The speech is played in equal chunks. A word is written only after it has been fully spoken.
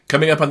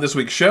Coming up on this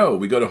week's show,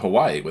 we go to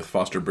Hawaii with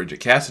Foster Bridget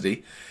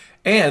Cassidy,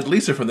 and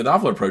Lisa from The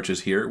Novel Approach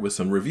is here with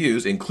some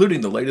reviews,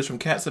 including the latest from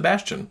Cat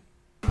Sebastian.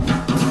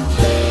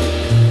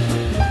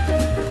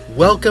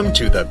 Welcome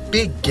to the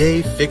Big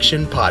Gay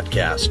Fiction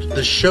Podcast,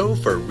 the show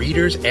for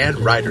readers and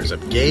writers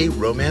of gay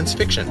romance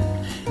fiction.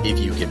 If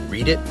you can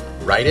read it,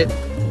 write it,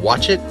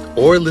 watch it,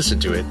 or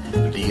listen to it,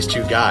 these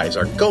two guys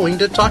are going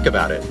to talk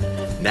about it.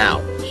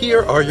 Now,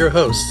 here are your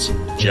hosts,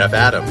 Jeff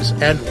Adams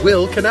and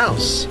Will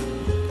Knaus.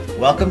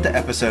 Welcome to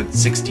episode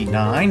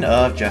 69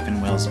 of Jeff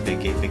and Will's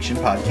Big Gay Fiction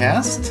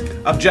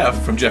Podcast. I'm Jeff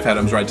from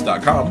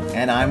JeffAdamsWrites.com.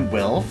 And I'm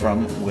Will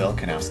from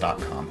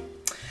WillKnaus.com.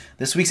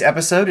 This week's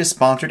episode is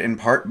sponsored in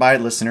part by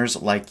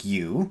listeners like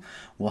you.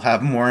 We'll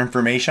have more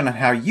information on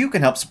how you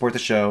can help support the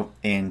show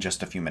in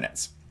just a few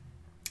minutes.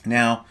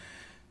 Now,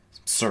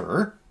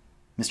 sir,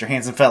 Mr.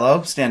 Handsome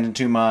Fellow, standing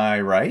to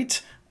my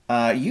right,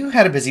 you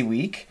had a busy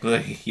week.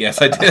 Yes,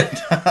 I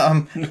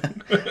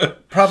did.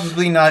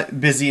 Probably not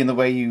busy in the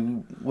way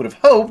you would have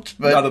hoped,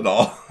 but... Not at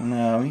all.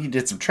 No, you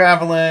did some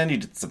traveling, you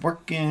did some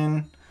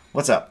working.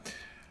 What's up?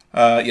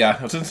 Yeah,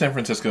 I was in San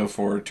Francisco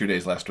for 2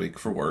 days last week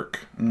for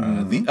work.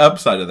 The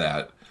upside of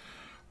that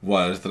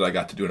was that I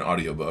got to do an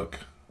audiobook.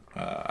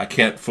 I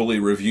can't fully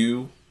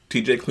review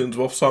TJ Klune's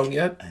Wolf Song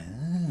yet,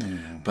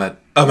 but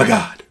oh my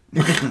god.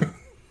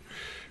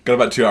 Got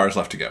about 2 hours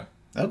left to go.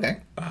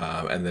 Okay.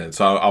 And then,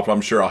 so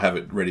I'm sure I'll have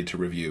it ready to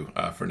review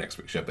for next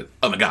week's show, but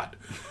oh my god.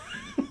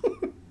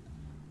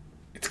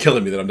 It's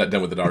killing me that I'm not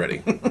done with it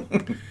already.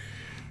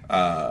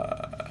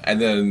 And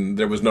then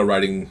there was no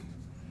writing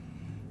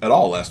at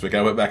all last week.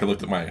 I went back and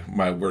looked at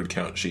my word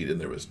count sheet,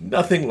 and there was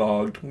nothing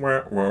logged.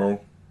 No.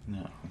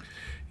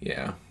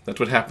 Yeah, that's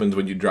what happens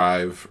when you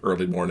drive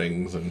early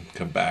mornings and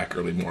come back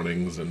early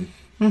mornings, and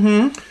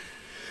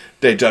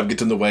day job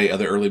gets in the way of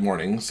the early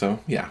mornings. So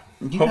yeah,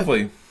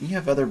 hopefully you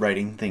have other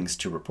writing things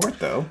to report,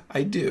 though.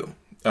 I do.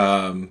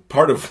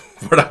 Part of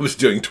what I was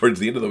doing towards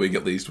the end of the week,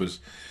 at least, was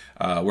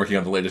working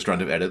on the latest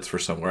round of edits for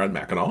Somewhere on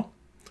Mackinac,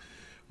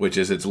 which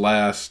is its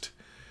last.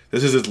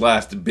 This is its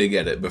last big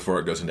edit before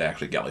it goes into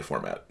actually galley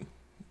format,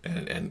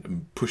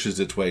 and pushes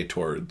its way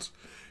towards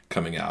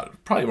coming out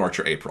probably March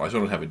or April. I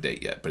don't have a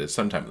date yet, but it's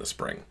sometime in the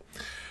spring.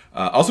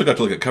 Also got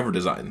to look at cover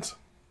designs.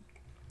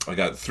 I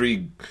got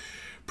 3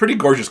 pretty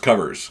gorgeous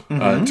covers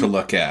to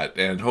look at,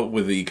 and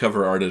hopefully the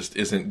cover artist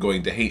isn't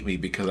going to hate me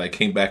because I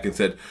came back and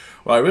said,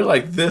 well, I really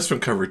like this from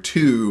cover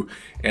 2,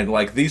 and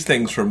like these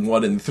things from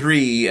 1 and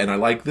 3, and I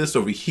like this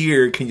over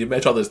here. Can you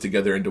match all this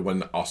together into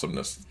one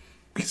awesomeness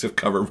piece of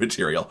cover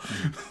material?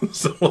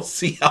 So we'll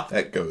see how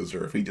that goes,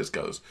 or if he just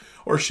goes,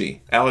 or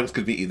she. Alex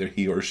could be either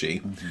he or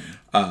she.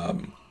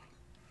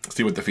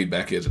 See what the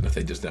feedback is, and if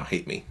they just now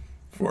hate me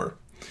for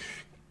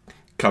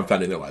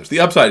confounding their lives. The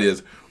upside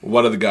is,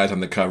 one of the guys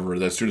on the cover,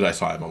 as soon as I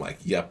saw him, I'm like,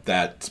 yep,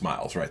 that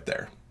smiles right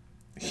there.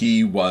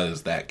 He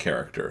was that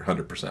character,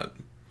 100%.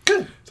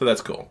 Good. So that's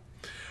cool.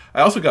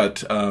 I also got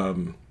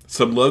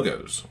some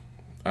logos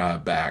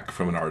back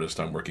from an artist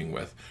I'm working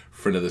with,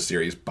 friend of the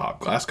series,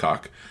 Bob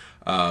Glasscock,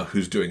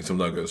 who's doing some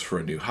logos for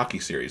a new hockey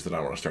series that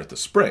I want to start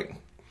this spring.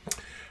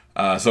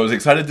 So I was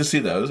excited to see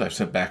those. I've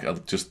sent back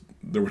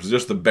there was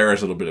just the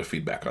barest little bit of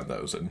feedback on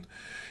those, and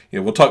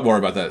we'll talk more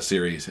about that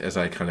series as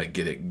I kind of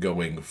get it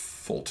going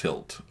full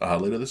tilt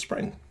later this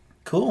spring.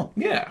 Cool.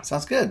 Yeah.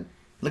 Sounds good.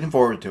 Looking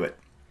forward to it.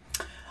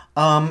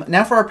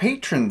 Now for our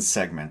patrons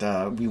segment.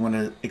 We want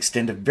to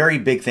extend a very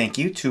big thank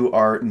you to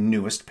our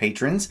newest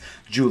patrons,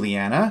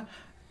 Juliana,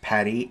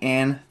 Patty,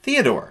 and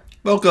Theodore.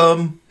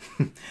 Welcome.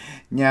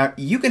 Now,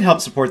 you can help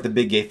support the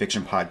Big Gay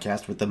Fiction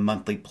Podcast with a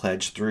monthly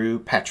pledge through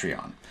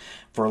Patreon.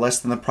 For less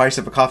than the price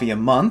of a coffee a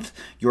month,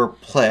 your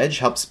pledge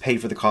helps pay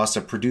for the cost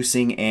of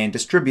producing and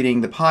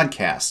distributing the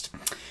podcast.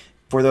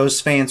 For those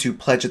fans who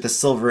pledge at the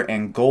silver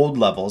and gold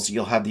levels,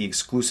 you'll have the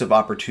exclusive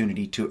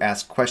opportunity to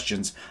ask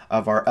questions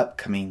of our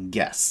upcoming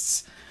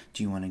guests.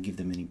 Do you want to give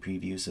them any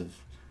previews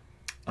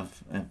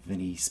of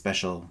any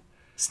special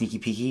sneaky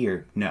peeky,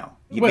 or no?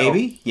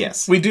 Maybe?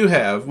 Yes. We do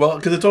have,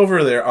 because it's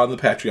over there on the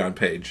Patreon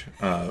page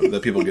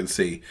that people can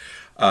see.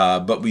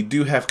 But we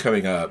do have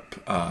coming up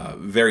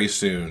very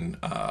soon,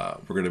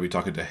 we're going to be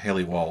talking to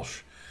Haley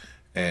Walsh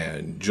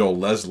and Joel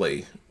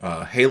Leslie.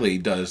 Haley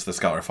does the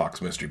Scholar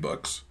Fox mystery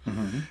books,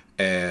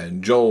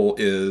 and Joel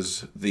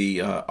is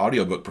the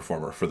audiobook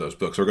performer for those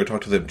books. So we're going to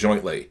talk to them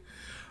jointly,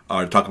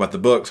 talk about the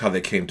books, how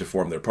they came to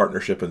form their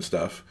partnership and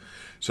stuff.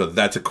 So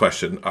that's a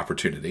question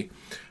opportunity.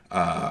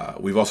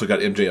 We've also got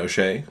MJ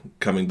O'Shea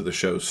coming to the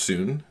show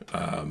soon.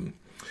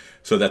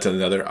 So that's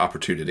another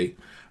opportunity.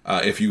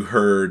 If you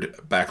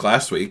heard back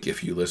last week,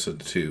 if you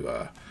listened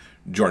to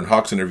Jordan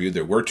Hawk's interview,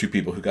 there were 2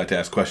 people who got to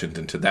ask questions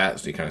into that,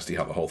 so you kind of see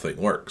how the whole thing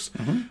works.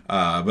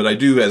 But I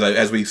do,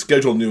 as we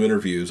schedule new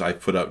interviews, I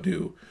put up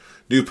new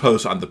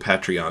posts on the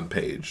Patreon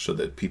page so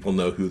that people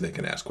know who they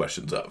can ask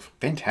questions of.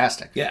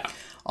 Fantastic. Yeah.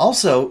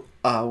 Also,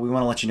 We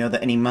want to let you know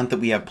that any month that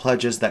we have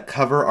pledges that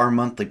cover our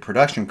monthly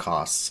production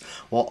costs,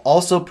 we'll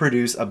also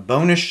produce a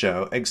bonus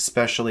show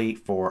especially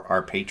for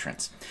our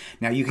patrons.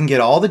 Now, you can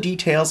get all the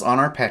details on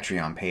our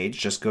Patreon page.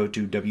 Just go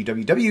to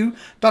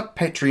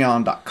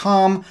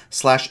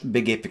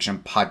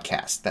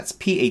www.patreon.com/BigGayFictionPodcast. That's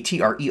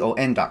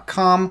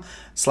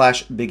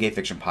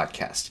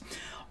patreon.com/BigGayFictionPodcast.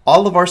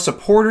 All of our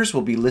supporters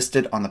will be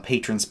listed on the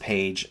patrons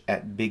page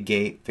at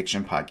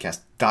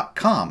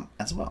BigGayFictionPodcast.com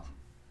as well.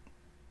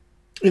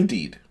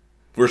 Indeed.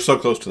 We're so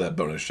close to that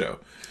bonus show.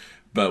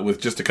 But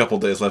with just a couple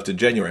days left in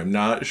January, I'm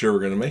not sure we're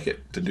going to make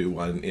it to do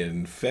one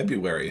in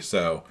February.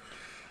 So,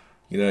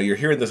 you're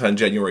hearing this on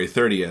January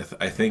 30th.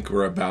 I think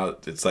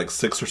it's like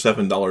 $6 or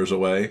 $7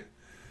 away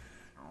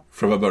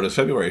from a bonus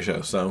February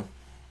show. So,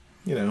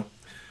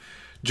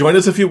 join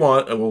us if you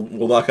want, and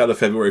we'll lock out a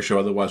February show.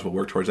 Otherwise, we'll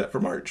work towards that for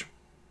March.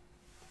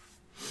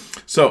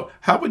 So,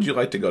 how would you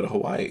like to go to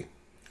Hawaii?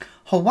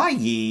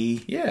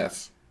 Hawaii?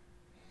 Yes.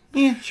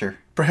 Yeah, sure.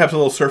 Perhaps a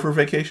little surfer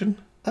vacation?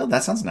 Oh,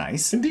 that sounds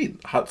nice. Indeed.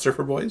 Hot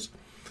surfer boys.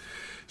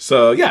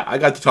 So, yeah, I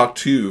got to talk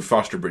to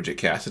Foster Bridget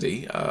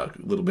Cassidy a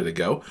little bit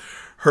ago.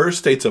 Her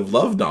States of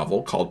Love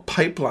novel called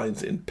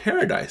Pipelines in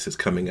Paradise is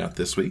coming out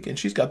this week, and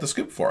she's got the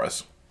scoop for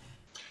us.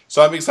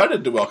 So I'm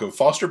excited to welcome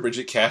Foster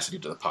Bridget Cassidy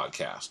to the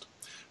podcast.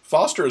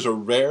 Foster is a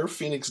rare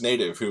Phoenix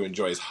native who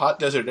enjoys hot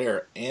desert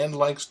air and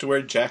likes to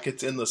wear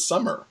jackets in the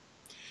summer.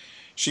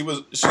 She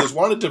has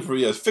wanted to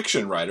be a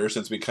fiction writer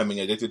since becoming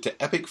addicted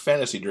to epic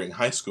fantasy during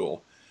high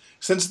school.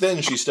 Since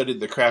then, she studied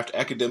the craft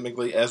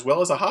academically as well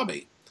as a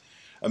hobby.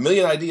 A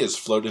million ideas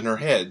float in her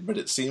head, but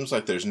it seems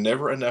like there's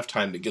never enough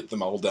time to get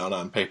them all down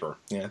on paper.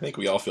 Yeah, I think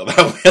we all feel that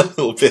way a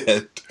little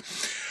bit.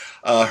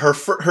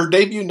 Her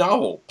debut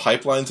novel,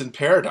 Pipelines in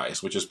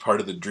Paradise, which is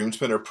part of the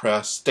Dreamspinner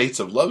Press States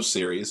of Love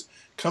series,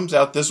 comes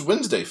out this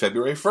Wednesday,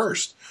 February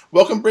 1st.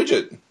 Welcome,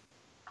 Bridget.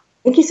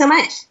 Thank you so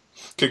much.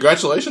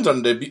 Congratulations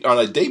on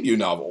a debut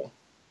novel.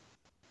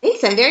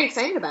 Thanks, I'm very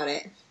excited about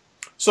it.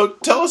 So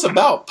tell us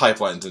about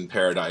Pipelines in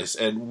Paradise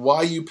and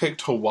why you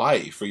picked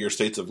Hawaii for your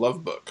States of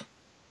Love book.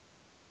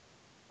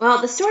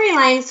 Well, the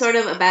storyline is sort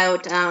of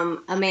about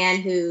a man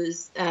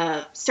who's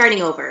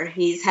starting over.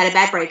 He's had a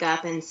bad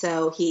breakup, and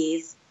so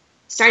he's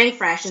starting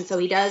fresh, and so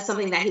he does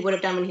something that he would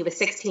have done when he was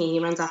 16. He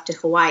runs off to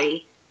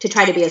Hawaii to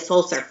try to be a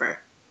soul surfer.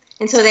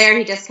 And so there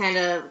he just kind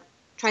of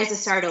tries to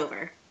start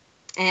over.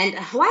 And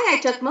Hawaii I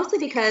took mostly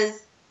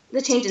because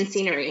the change in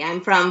scenery.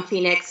 I'm from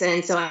Phoenix,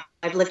 and so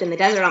I've lived in the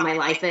desert all my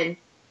life, and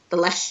the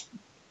lush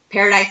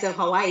paradise of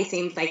Hawaii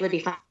seems like it would be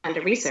fun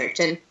to research,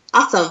 and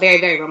also very,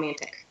 very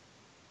romantic.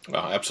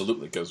 Well,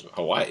 absolutely, because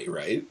Hawaii,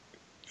 right?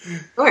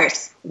 Of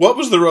course. What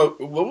was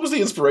the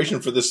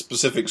inspiration for this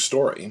specific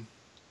story?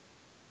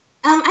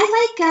 I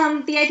like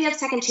the idea of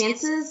second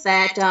chances,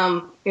 that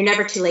you're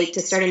never too late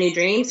to start a new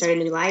dream, start a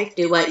new life,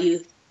 do what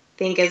you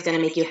think is going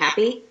to make you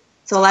happy.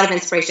 So a lot of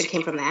inspiration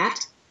came from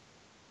that.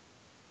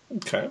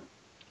 Okay.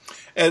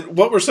 And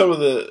what were some of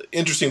the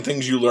interesting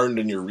things you learned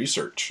in your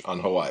research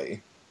on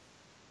Hawaii?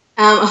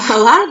 A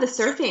lot of the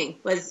surfing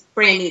was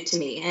brand new to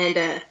me,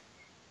 and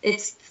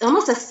it's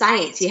almost a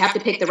science. You have to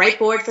pick the right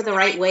board for the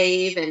right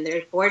wave, and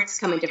their boards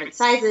come in different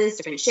sizes,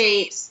 different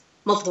shapes,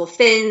 multiple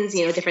fins,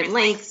 different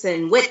lengths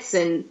and widths,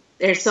 and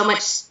there's so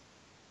much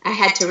I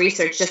had to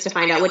research just to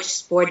find out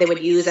which board they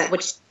would use at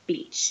which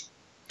beach.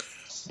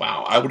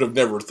 Wow, I would have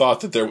never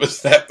thought that there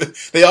was that.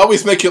 They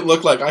always make it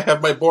look like I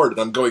have my board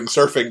and I'm going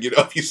surfing,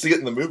 if you see it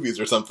in the movies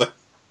or something.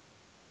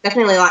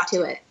 Definitely a lot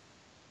to it.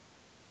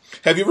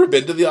 Have you ever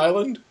been to the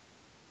island?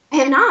 I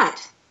have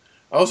not.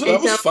 Oh, so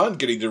that was fun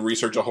getting to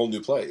research a whole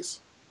new place.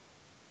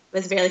 It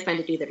was really fun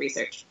to do the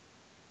research.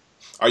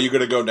 Are you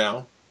going to go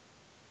now?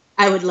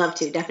 I would love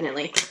to,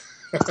 definitely.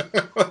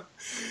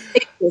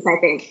 I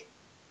think.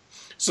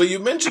 So you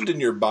mentioned in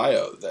your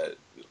bio that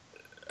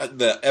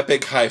the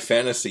epic high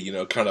fantasy,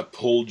 kind of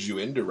pulled you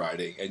into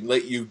writing, and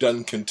you've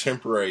done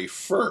contemporary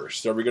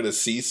first. Are we going to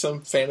see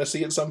some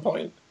fantasy at some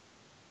point?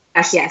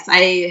 Gosh, yes.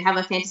 I have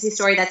a fantasy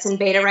story that's in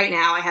beta right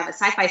now. I have a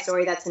sci-fi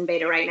story that's in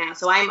beta right now.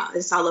 So I'm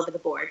just all over the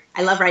board.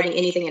 I love writing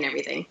anything and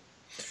everything.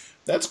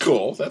 That's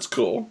cool. That's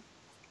cool.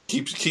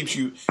 Keeps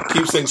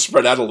things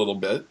spread out a little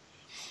bit.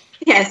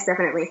 Yes,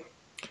 definitely.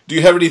 Do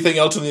you have anything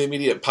else in the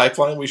immediate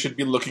pipeline we should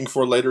be looking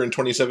for later in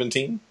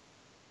 2017?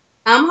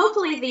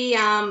 Hopefully the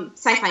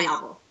sci-fi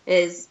novel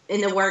is in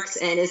the works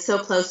and is so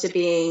close to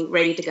being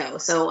ready to go.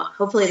 So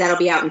hopefully that'll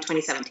be out in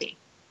 2017.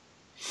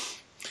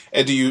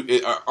 And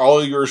are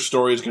all your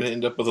stories going to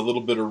end up with a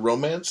little bit of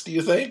romance, do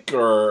you think?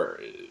 Or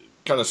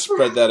kind of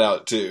spread that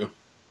out too?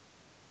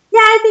 Yeah,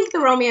 I think the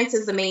romance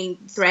is the main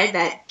thread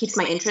that keeps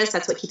my interest.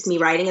 That's what keeps me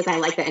writing, is I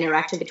like the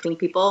interaction between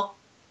people.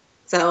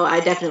 So I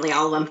definitely,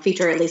 all of them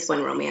feature at least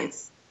one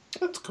romance.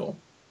 That's cool.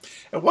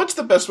 And what's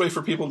the best way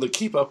for people to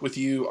keep up with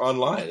you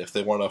online if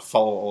they want to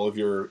follow all of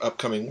your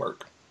upcoming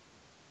work?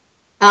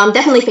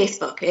 Definitely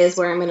Facebook is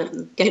where I'm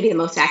going to be the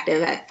most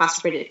active, at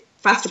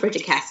Foster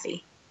Bridget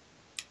Cassidy.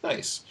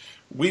 Nice.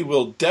 We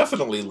will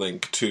definitely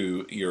link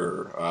to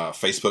your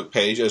Facebook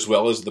page, as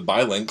well as the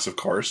buy links, of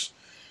course,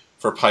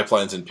 for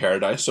Pipelines in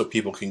Paradise, so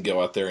people can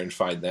go out there and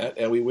find that.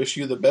 And we wish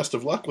you the best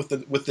of luck with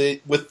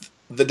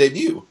the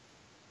debut.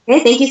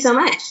 Hey, thank you so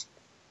much.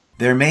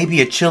 There may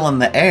be a chill in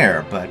the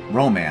air, but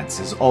romance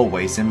is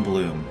always in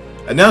bloom.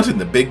 Announcing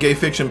the Big Gay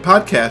Fiction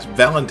Podcast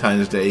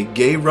Valentine's Day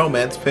Gay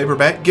Romance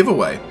Paperback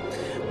Giveaway.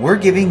 We're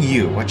giving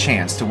you a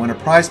chance to win a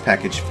prize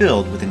package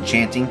filled with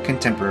enchanting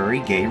contemporary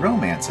gay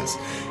romances.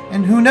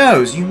 And who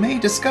knows, you may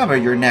discover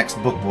your next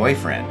book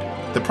boyfriend.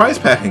 The prize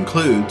pack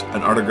includes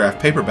an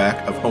autographed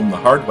paperback of Home the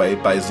Hard Way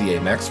by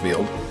Z.A.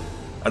 Maxfield,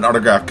 an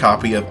autographed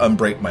copy of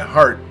Unbreak My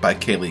Heart by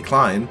Kaylee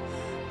Klein,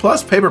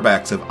 plus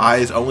paperbacks of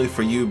Eyes Only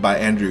for You by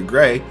Andrew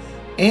Gray,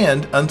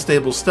 and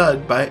Unstable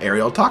Stud by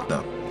Ariel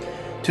Tachna.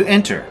 To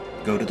enter,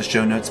 go to the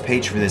show notes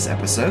page for this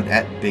episode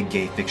at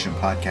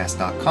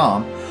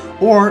biggayfictionpodcast.com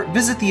or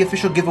visit the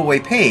official giveaway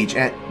page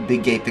at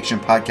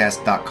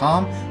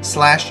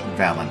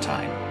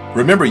biggayfictionpodcast.com/Valentine.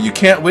 Remember, you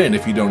can't win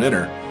if you don't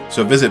enter,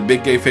 so visit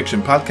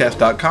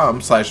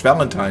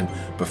biggayfictionpodcast.com/Valentine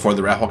before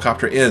the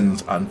Rafflecopter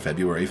ends on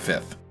February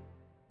 5th.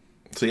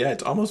 So yeah,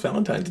 it's almost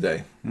Valentine's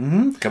Day.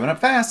 Coming up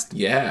fast.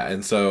 Yeah,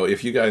 and so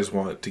if you guys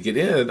want to get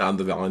in on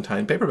the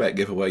Valentine paperback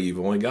giveaway, you've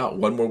only got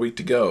one more week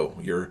to go.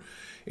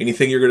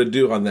 Anything you're going to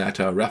do on that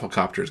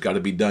Rafflecopter has got to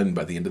be done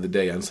by the end of the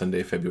day on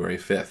Sunday, February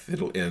 5th.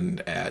 It'll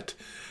end at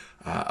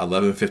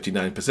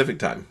 11:59 Pacific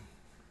time.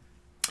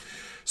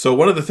 So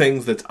one of the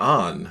things that's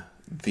on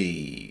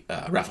the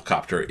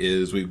Rafflecopter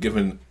is we've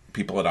given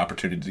people an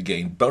opportunity to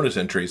gain bonus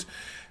entries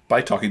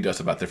by talking to us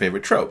about their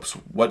favorite tropes,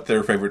 what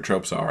their favorite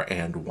tropes are,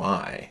 and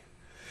why.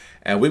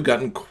 And we've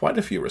gotten quite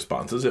a few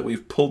responses that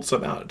we've pulled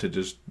some out to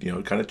just,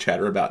 kind of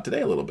chatter about today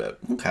a little bit.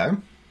 Okay.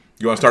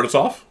 You want to start us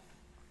off?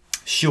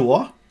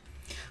 Sure.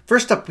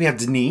 First up, we have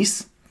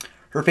Denise.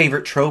 Her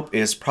favorite trope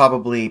is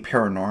probably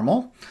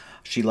paranormal.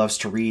 She loves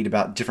to read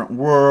about different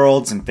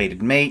worlds and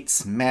fated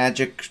mates,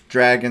 magic,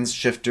 dragons,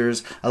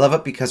 shifters. I love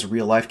it because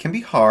real life can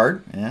be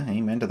hard. Yeah,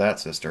 amen to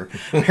that, sister.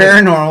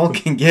 Paranormal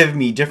can give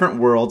me different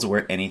worlds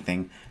where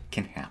anything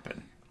can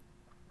happen.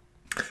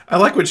 I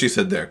like what she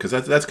said there, because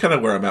that's kind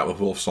of where I'm at with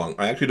Wolfsong.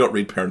 I actually don't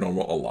read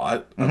paranormal a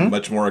lot. I'm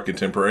much more a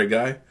contemporary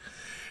guy.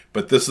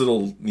 But this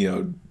little,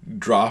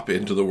 drop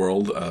into the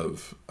world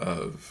of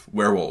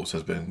werewolves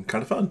has been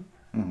kind of fun.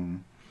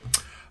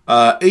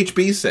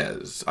 HB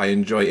says, I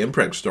enjoy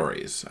impreg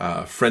stories,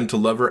 friend to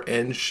lover,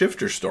 and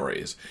shifter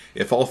stories.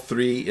 If all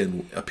three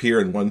appear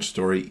in one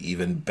story,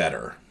 even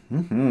better.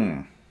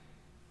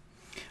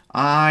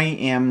 I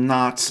am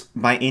not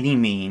by any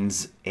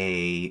means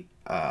a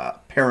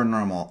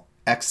paranormal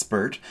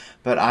expert,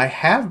 but I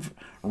have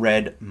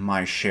read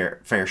my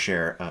fair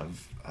share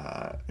of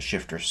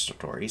shifter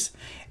stories,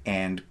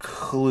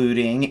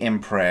 including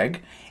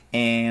impreg,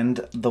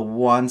 and the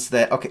ones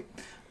that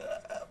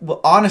well,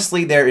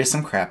 honestly, there is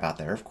some crap out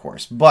there, of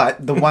course,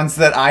 but the ones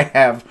that I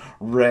have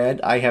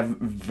read, I have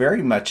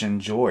very much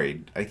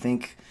enjoyed. I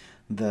think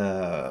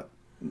the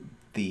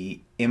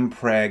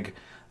impreg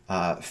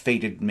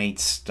fated mate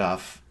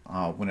stuff,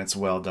 when it's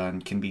well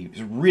done, can be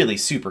really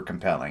super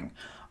compelling.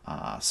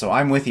 So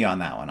I'm with you on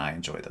that one. I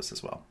enjoy those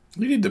as well.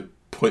 You need to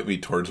point me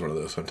towards one of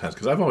those sometimes,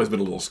 because I've always been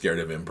a little scared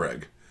of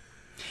impreg.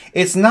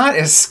 It's not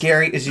as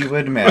scary as you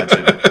would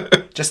imagine.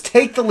 Just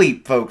take the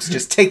leap, folks.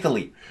 Just take the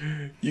leap.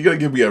 You gotta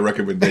give me a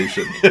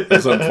recommendation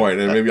at some point,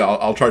 and maybe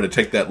I'll try to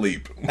take that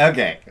leap.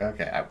 Okay,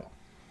 I will.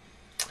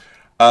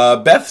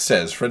 Beth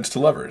says, friends to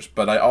lovers,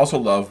 but I also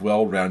love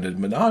well-rounded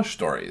menage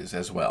stories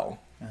as well.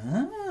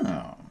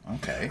 Oh,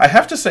 okay. I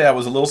have to say I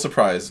was a little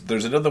surprised.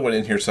 There's another one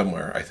in here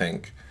somewhere, I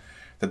think,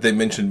 that they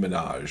mentioned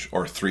menage,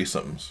 or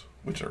threesomes,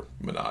 which are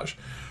menage.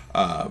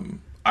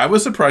 I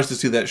was surprised to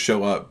see that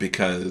show up,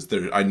 because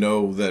I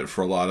know that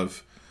for a lot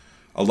of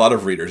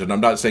readers, and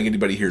I'm not saying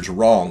anybody here is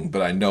wrong,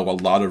 but I know a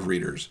lot of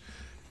readers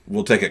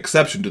will take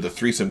exception to the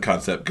threesome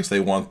concept because they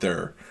want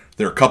their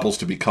couples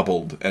to be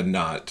coupled and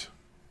not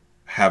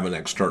have an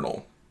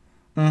external.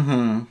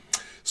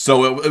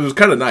 So it was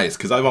kind of nice,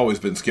 because I've always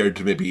been scared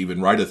to maybe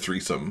even write a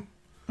threesome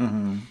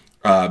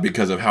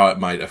because of how it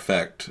might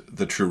affect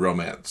the true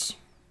romance,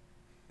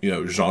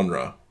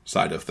 genre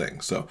side of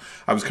things. So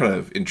I was kind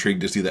of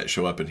intrigued to see that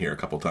show up in here a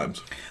couple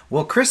times.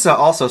 Well, Krista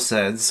also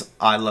says,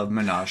 I love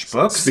menage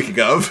books. Speaking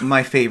of,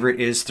 my favorite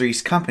is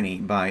Three's Company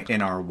by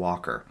N.R.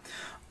 Walker.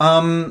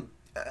 From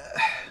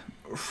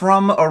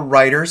a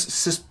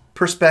writer's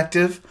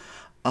perspective,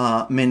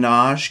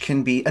 menage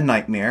can be a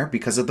nightmare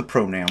because of the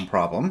pronoun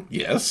problem.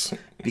 Yes.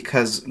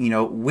 Because,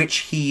 which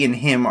he and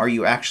him are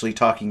you actually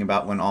talking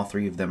about when all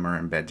three of them are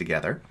in bed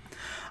together?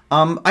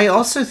 I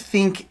also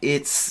think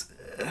it's...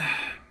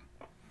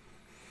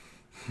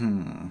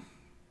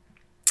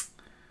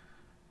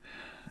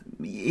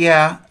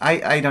 Yeah,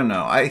 I don't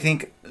know. I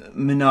think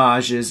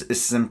menage is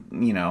some,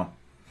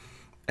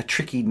 a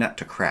tricky nut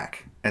to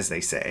crack, as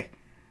they say.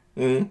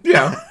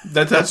 Yeah,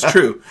 that's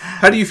true.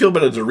 How do you feel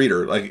about it as a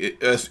reader?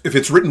 Like, if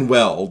it's written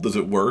well, does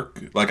it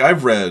work? Like,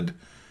 I've read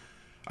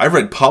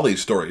poly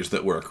stories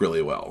that work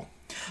really well,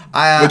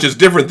 which is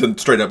different than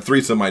straight up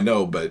threesome, I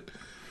know, but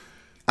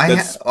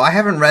I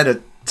haven't read a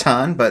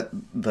ton, but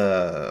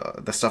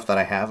the stuff that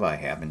I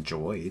have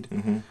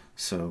enjoyed.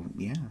 So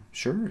yeah,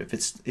 sure. If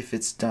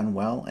it's done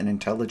well and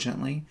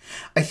intelligently,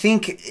 I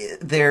think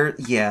there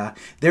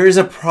is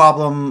a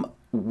problem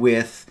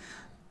with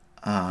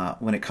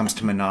when it comes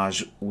to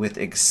Menage with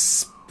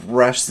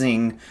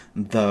expressing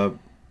the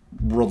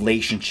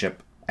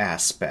relationship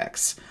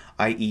aspects,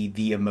 i.e.,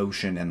 the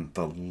emotion and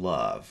the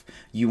love.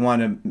 You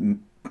want to.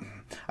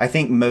 I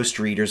think most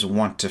readers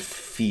want to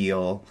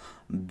feel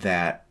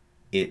that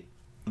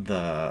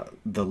the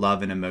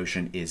love and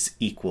emotion is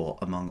equal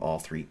among all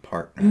three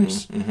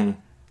partners.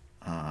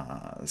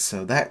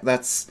 So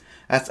that's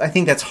I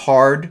think that's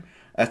hard.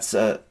 That's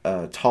a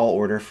tall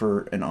order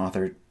for an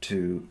author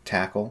to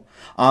tackle.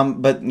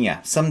 But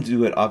yeah, some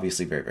do it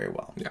obviously very, very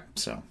well. Yeah.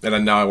 So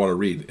and now I want to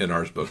read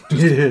Inar's book.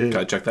 Just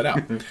gotta check that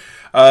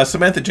out.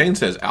 Samantha Jane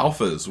says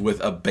alphas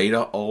with a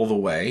beta all the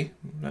way.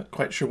 Not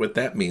quite sure what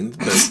that means,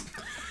 but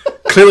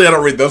clearly I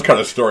don't read those kind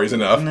of stories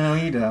enough. no,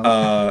 you don't.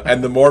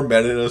 And the more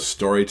men in a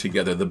story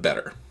together, the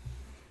better.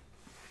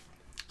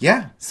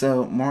 Yeah.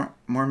 So more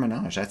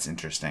Menage. That's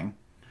interesting.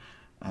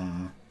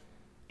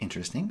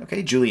 Interesting.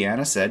 Okay.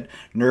 Juliana said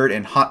nerd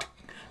and hot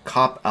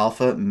cop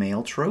alpha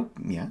male trope.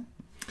 Yeah.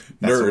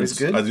 That's always Nerds.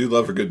 good. I do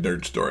love a good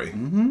nerd story.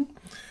 Mm-hmm.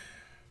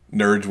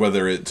 Nerds,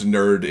 whether it's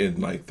nerd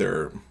in like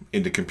they're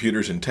into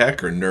computers and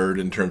tech, or nerd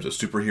in terms of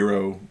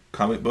superhero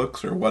comic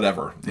books or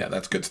whatever. Yeah,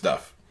 that's good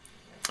stuff.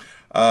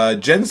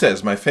 Jen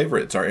says, my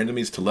favorites are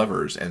Enemies to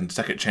Lovers and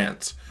Second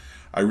Chance.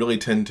 I really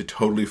tend to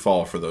totally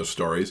fall for those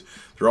stories.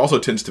 There also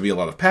tends to be a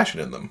lot of passion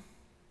in them.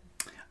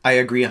 I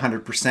agree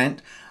 100%.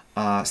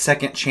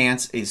 Second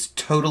Chance is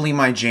totally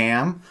my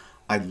jam.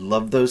 I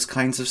love those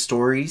kinds of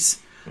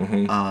stories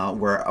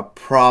where a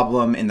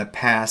problem in the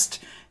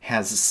past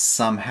has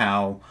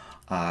somehow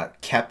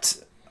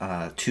kept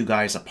two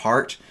guys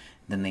apart.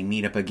 Then they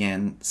meet up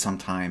again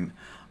sometime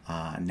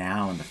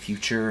now in the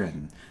future,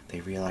 and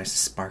they realize the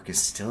spark is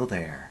still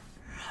there.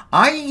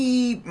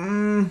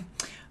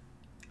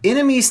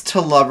 Enemies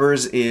to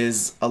Lovers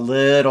is a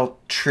little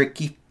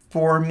tricky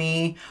for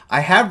me.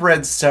 I have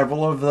read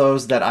several of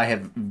those that I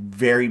have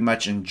very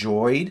much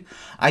enjoyed.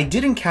 I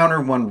did encounter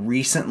one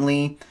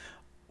recently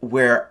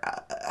where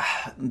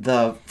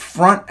the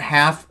front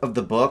half of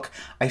the book,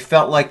 I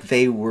felt like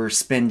they were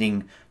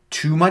spending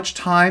too much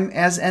time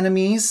as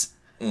enemies.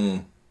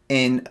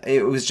 And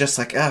it was just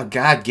like, oh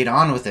God, get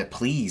on with it,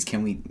 please.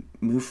 Can we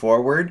move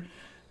forward?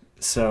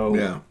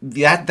 So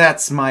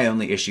that's my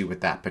only issue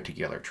with that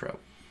particular trope.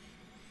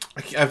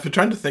 I've been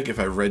trying to think if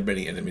I've read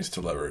many Enemies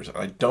to Lovers.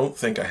 I don't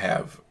think I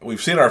have.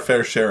 We've seen our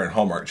fair share in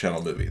Hallmark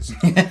Channel movies.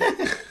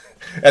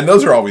 And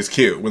those are always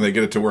cute when they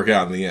get it to work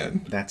out in the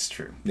end. That's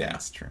true. Yeah.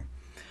 That's true.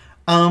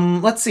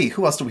 Let's see.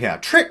 Who else do we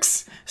have?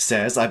 Trix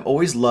says, I've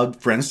always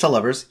loved Friends to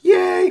Lovers.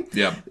 Yay!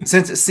 Yeah.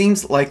 Since it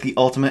seems like the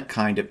ultimate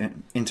kind of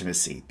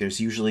intimacy. There's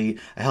usually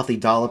a healthy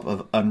dollop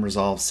of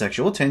unresolved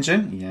sexual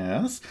tension.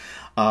 Yes.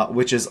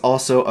 Which is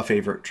also a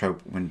favorite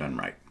trope when done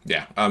right.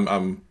 Yeah,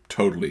 I'm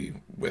totally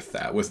with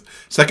that. With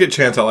Second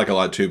Chance, I like a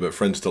lot too, but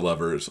Friends to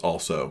Lovers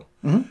also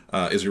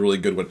is a really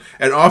good one.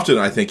 And often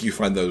I think you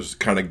find those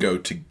kind of go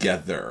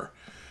together.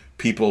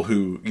 People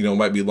who,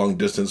 might be long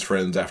distance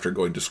friends after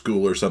going to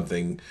school or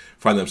something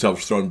find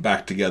themselves thrown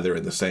back together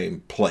in the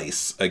same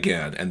place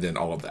again, and then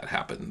all of that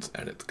happens,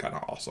 and it's kind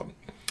of awesome.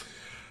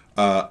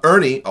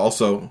 Ernie,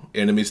 also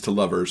Enemies to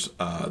Lovers.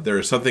 There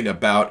is something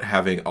about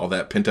having all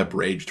that pent up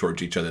rage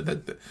towards each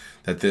other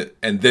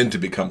and then to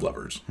become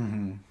lovers.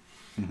 Mm-hmm.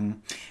 Mm-hmm.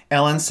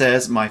 Ellen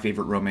says, my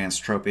favorite romance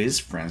trope is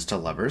Friends to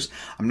Lovers.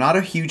 I'm not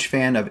a huge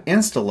fan of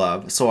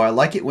insta-love, so I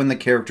like it when the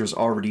characters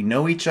already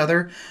know each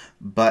other,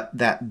 but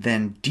that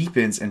then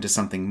deepens into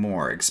something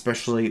more,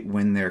 especially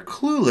when they're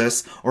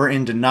clueless or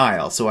in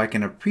denial, so I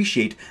can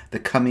appreciate the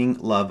coming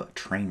love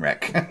train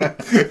wreck.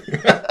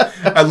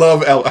 I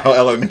love how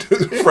Ellen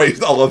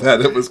phrased all of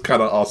that. It was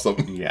kind of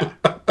awesome. Yeah,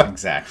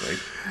 exactly.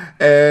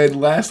 And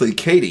lastly,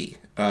 Katie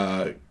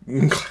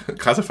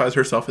classifies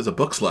herself as a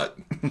book slut.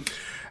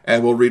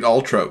 And we'll read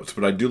all tropes,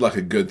 but I do like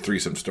a good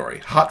threesome story.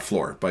 Hot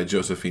Floor by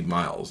Josephine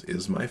Miles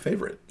is my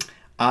favorite.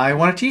 I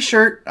want a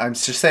t-shirt. I'm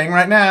just saying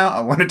right now,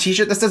 I want a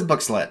t-shirt that says book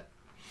slut.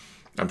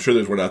 I'm sure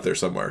there's one out there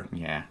somewhere.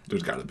 Yeah.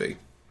 There's got to be.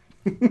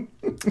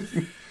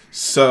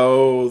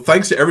 So,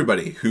 thanks to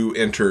everybody who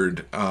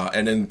entered,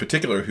 and in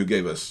particular who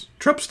gave us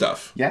trope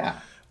stuff.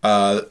 Yeah.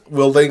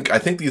 We'll link, I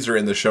think these are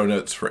in the show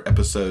notes for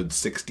episode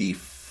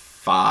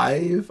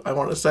 65, I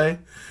want to say.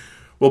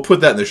 We'll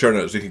put that in the show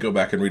notes. You can go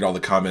back and read all the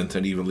comments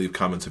and even leave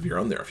comments of your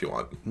own there if you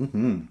want.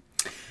 Mm-hmm.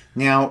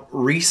 Now,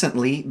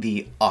 recently,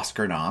 the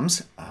Oscar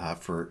noms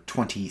for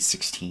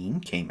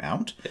 2016 came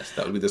out. Yes,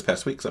 that would be this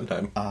past week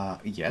sometime.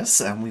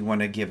 Yes, and we want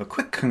to give a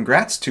quick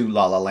congrats to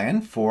La La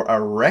Land for a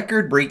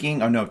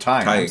record-breaking... Oh, no,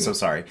 tying. I'm so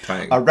sorry.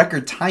 Tying. A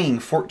record-tying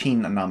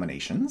 14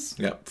 nominations.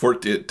 Yeah,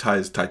 it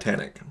ties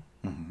Titanic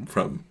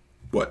from,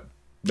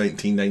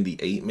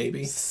 1998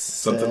 maybe?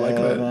 Something like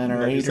that. 7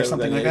 or 8 or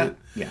something like that.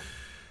 Yeah.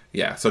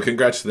 Yeah, so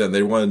congrats to them.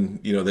 They won,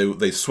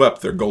 they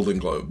swept their Golden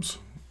Globes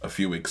a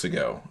few weeks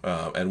ago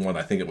and won,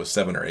 I think it was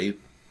 7 or 8.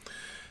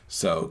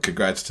 So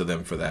congrats to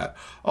them for that.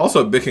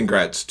 Also, big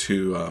congrats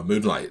to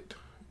Moonlight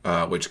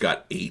which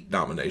got 8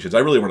 nominations. I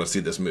really want to see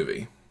this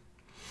movie.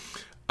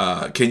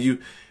 Can you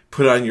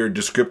put on your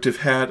descriptive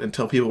hat and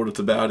tell people what it's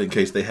about in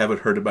case they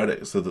haven't heard about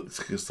it, so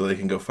they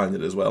can go find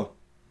it as well?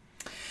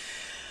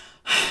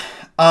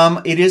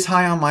 It is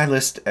high on my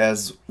list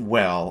as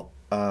well.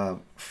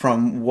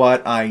 From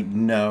what I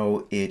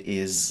know, it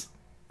is.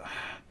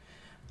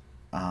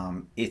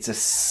 It's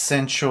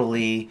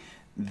essentially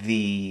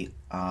the.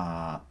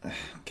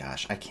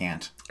 Gosh, I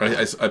can't.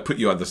 I put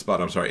you on the spot.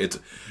 I'm sorry. It's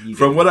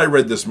from what I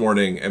read this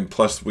morning, and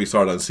plus we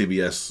saw it on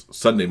CBS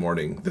Sunday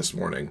morning this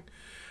morning.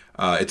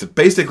 It's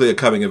basically a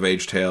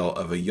coming-of-age tale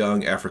of a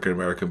young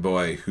African-American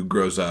boy who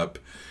grows up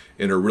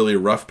in a really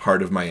rough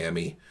part of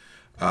Miami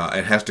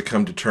and has to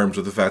come to terms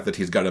with the fact that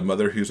he's got a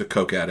mother who's a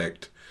coke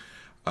addict.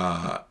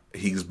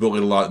 He's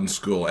bullied a lot in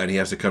school, and he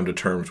has to come to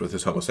terms with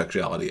his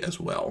homosexuality as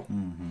well.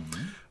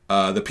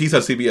 Mm-hmm. The piece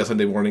on CBS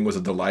Sunday morning was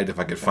a delight. If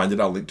I could find it,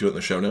 I'll link to it in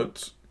the show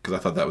notes, because I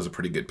thought that was a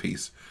pretty good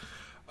piece.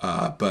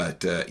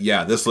 But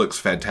this looks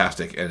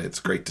fantastic, and it's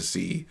great to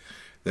see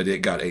that it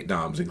got 8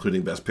 noms,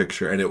 including Best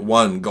Picture, and it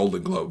won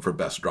Golden Globe for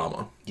Best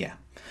Drama. Yeah.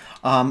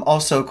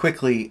 Also,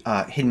 quickly,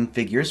 Hidden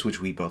Figures, which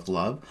we both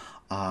love,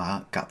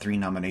 got 3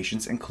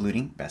 nominations,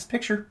 including Best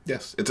Picture.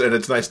 Yes,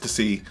 it's nice to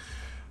see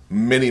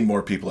many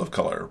more people of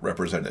color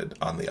represented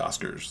on the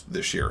Oscars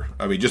this year.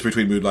 I mean, just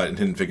between Moonlight and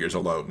Hidden Figures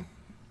alone,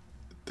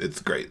 it's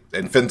great.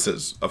 And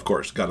Fences, of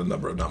course, got a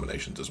number of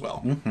nominations as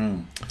well.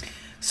 Mm-hmm.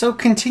 So,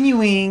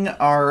 continuing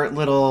our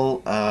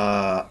little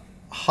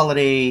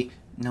holiday...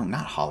 No,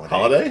 not holiday.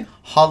 Holiday?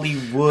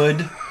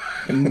 Hollywood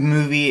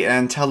movie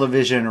and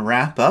television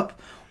wrap-up.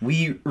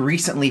 We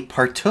recently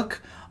partook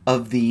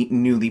of the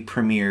newly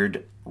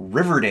premiered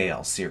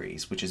Riverdale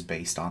series, which is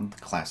based on the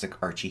classic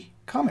Archie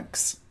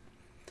comics.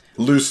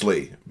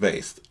 Loosely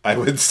based, I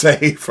would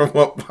say, from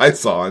what I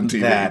saw on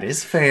TV. That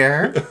is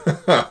fair.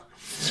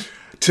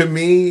 To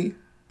me,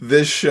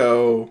 this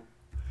show,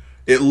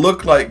 it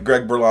looked like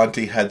Greg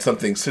Berlanti had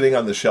something sitting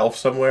on the shelf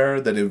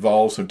somewhere that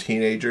involved some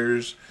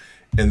teenagers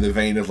in the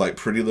vein of like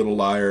Pretty Little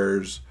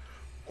Liars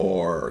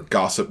or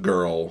Gossip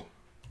Girl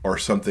or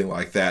something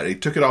like that. He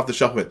took it off the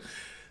shelf and went,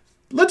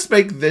 let's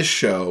make this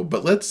show,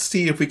 but let's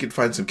see if we can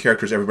find some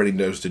characters everybody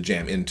knows to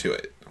jam into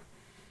it.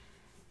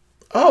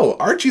 Oh,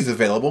 Archie's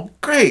available.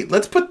 Great,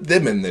 let's put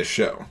them in this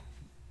show.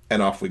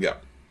 And off we go.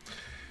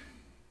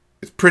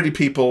 It's pretty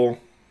people.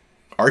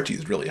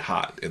 Archie's really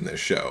hot in this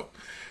show,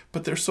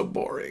 but they're so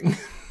boring.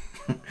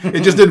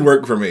 It just didn't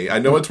work for me. I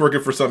know it's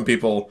working for some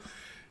people.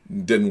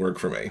 Didn't work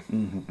for me.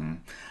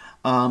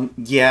 Mm-hmm.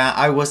 Yeah,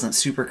 I wasn't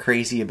super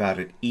crazy about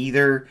it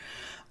either.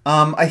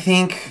 I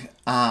think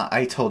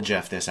I told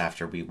Jeff this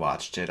after we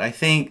watched it. I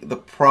think the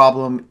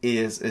problem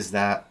is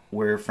that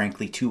we're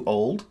frankly too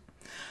old.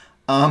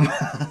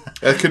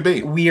 That could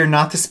be. We are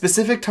not the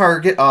specific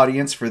target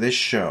audience for this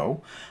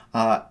show.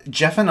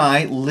 Jeff and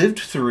I lived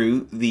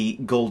through the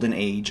golden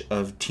age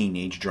of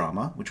teenage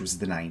drama, which was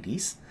the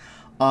 90s.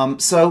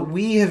 So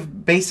we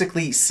have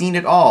basically seen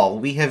it all.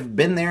 We have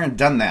been there and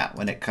done that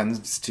when it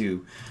comes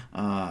to,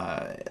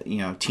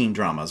 teen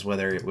dramas,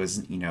 whether it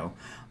was,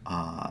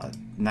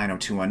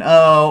 90210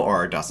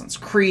 or Dawson's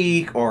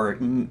Creek or,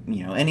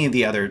 any of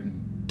the other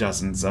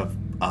dozens of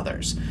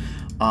others.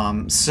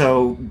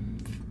 So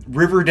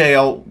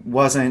Riverdale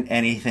wasn't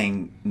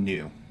anything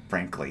new,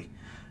 frankly.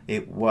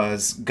 It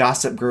was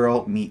Gossip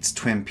Girl meets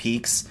Twin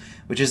Peaks,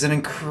 which is an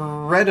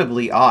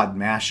incredibly odd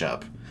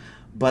mashup.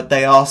 But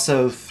they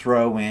also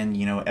throw in,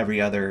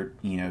 every other,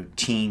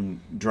 teen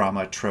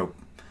drama trope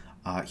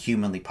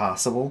humanly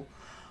possible.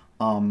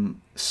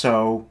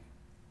 So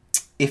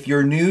if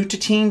you're new to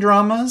teen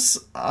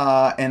dramas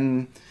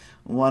and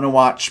want to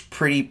watch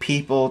pretty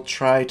people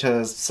try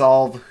to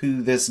solve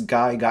who this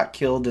guy got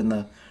killed in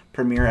the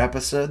premiere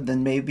episode,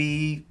 then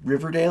maybe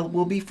Riverdale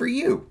will be for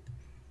you.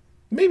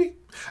 Maybe.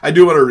 I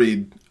do want to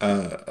read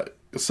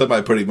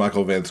somebody putting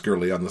Michael Van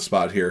Skurley on the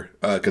spot here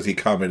because he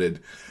commented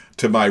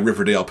to my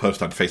Riverdale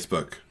post on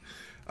Facebook.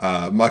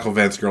 Michael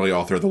Van Skurley,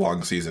 author of The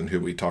Long Season, who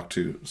we talked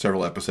to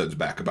several episodes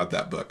back about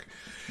that book.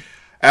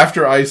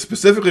 After I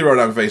specifically wrote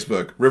on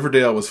Facebook,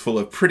 Riverdale was full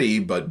of pretty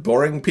but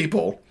boring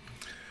people,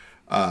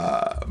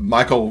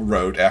 Michael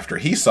wrote after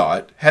he saw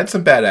it, had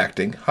some bad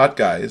acting, hot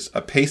guys,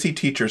 a pacey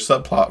teacher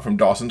subplot from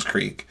Dawson's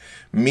Creek,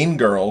 mean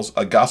girls,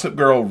 a Gossip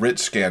Girl rich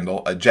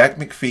scandal, a Jack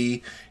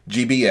McPhee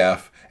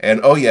GBF,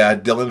 and oh yeah,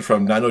 Dylan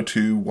from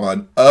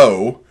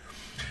 90210.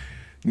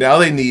 Now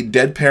they need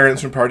dead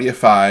parents from Party of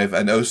Five,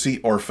 an OC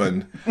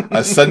orphan,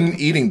 a sudden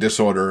eating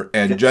disorder,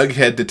 and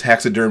Jughead to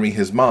taxidermy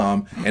his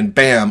mom, and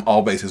bam,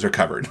 all bases are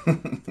covered.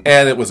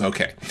 And it was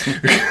okay.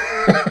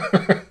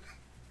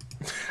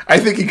 I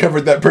think he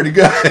covered that pretty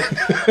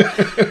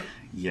good.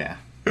 Yeah.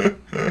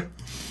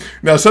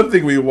 Now,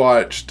 something we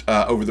watched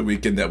over the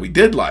weekend that we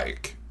did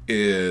like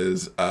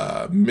is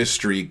a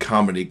mystery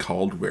comedy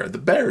called Where the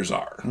Bears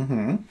Are.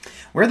 Mm-hmm.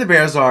 Where the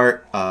Bears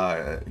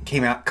Are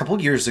came out a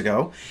couple years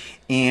ago,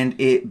 and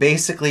it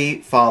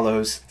basically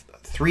follows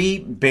three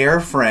bear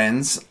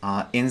friends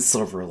in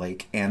Silver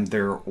Lake and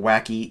their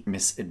wacky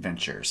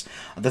misadventures.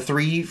 The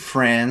three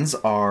friends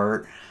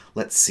are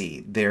let's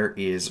see. There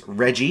is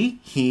Reggie.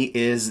 He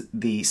is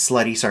the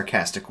slutty,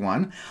 sarcastic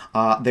one.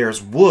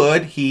 There's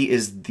Wood. He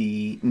is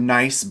the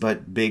nice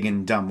but big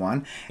and dumb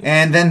one.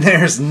 And then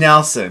there's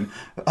Nelson,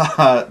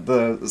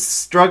 the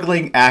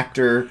struggling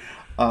actor,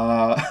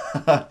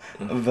 the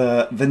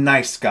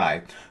nice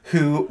guy,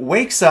 who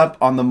wakes up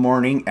on the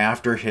morning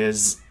after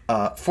his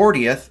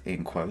 40th,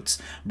 in quotes,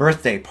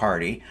 birthday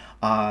party,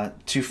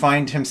 to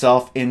find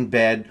himself in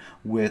bed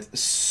with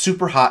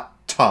super hot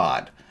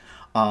Todd.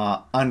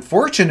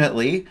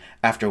 Unfortunately,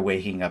 after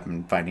waking up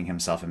and finding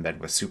himself in bed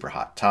with super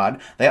hot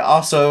Todd, they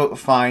also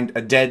find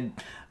a dead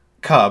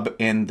cub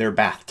in their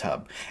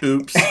bathtub.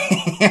 Oops.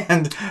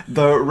 And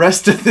the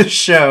rest of the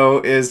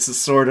show is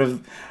sort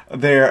of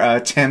their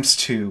attempts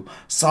to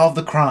solve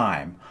the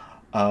crime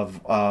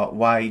of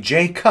why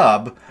Jay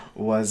Cub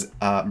was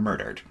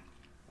murdered.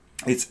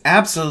 It's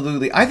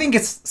absolutely... I think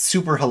it's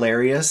super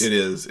hilarious. It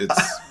is. It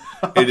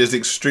is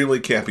extremely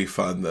campy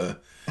fun.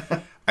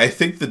 I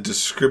think the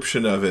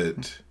description of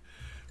it,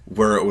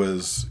 where it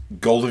was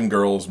Golden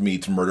Girls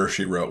meets Murder,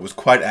 She Wrote, was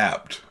quite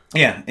apt.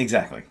 Yeah,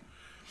 exactly.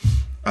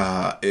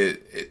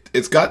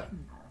 It's got...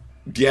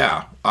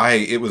 Yeah,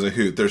 it was a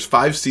hoot. There's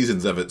 5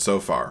 seasons of it so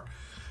far,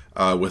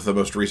 with the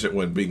most recent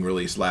one being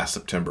released last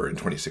September in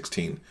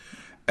 2016.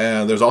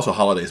 And there's also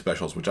holiday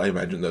specials, which I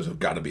imagine those have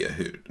got to be a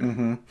hoot.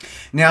 Mm-hmm.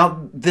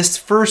 Now, this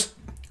first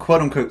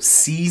quote-unquote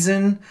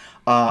season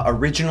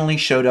originally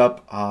showed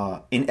up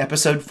in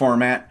episode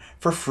format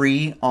for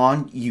free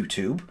on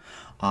YouTube,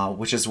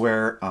 which is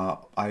where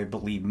I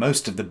believe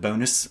most of the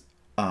bonus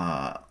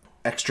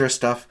extra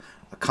stuff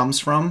comes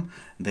from.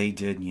 They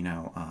did,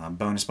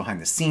 bonus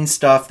behind-the-scenes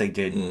stuff. They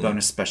did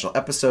bonus special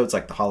episodes,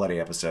 like the holiday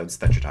episodes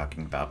that you're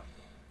talking about.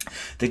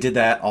 They did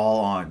that all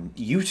on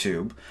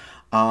YouTube.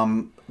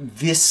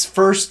 This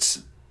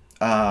first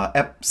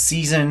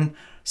season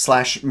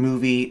 /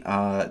 movie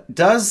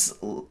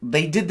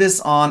they did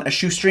this on a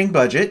shoestring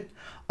budget.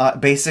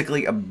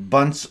 Basically, a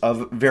bunch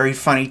of very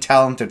funny,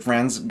 talented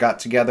friends got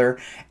together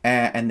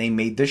and they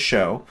made this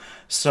show.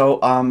 So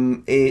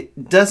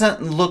it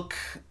doesn't look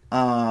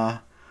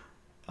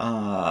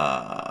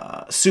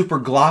super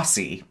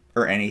glossy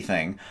or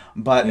anything,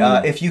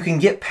 but if you can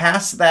get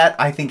past that,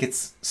 I think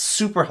it's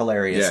super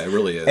hilarious. Yeah, it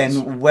really is,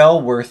 and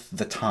well worth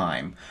the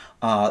time.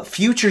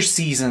 Future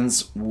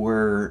seasons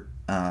were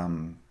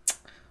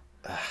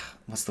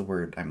what's the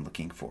word I'm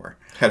looking for?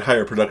 Had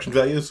higher production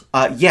values?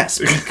 Yes,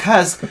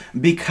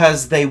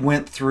 because they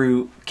went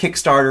through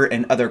Kickstarter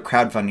and other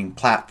crowdfunding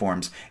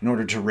platforms in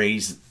order to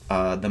raise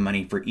the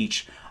money for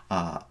each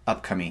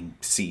upcoming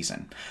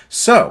season.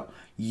 So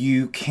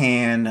you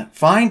can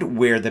find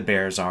Where the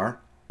Bears Are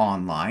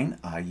online.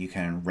 You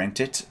can rent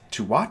it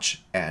to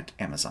watch at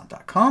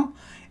Amazon.com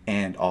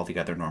and all the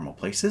other normal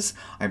places.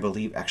 I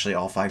believe actually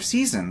all 5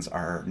 seasons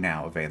are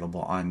now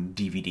available on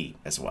DVD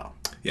as well.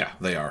 Yeah,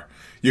 they are.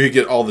 You can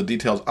get all the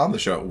details on the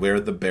show at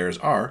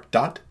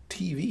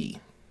wherethebearsare.tv.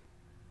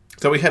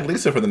 So we had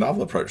Lisa from the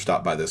Novel Approach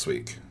stop by this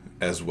week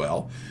as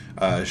well.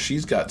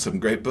 She's got some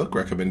great book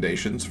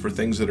recommendations for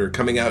things that are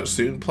coming out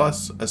soon,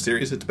 plus a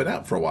series that's been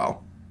out for a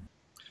while.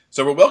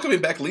 So we're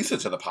welcoming back Lisa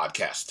to the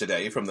podcast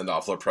today from the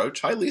Novel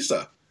Approach. Hi,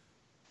 Lisa.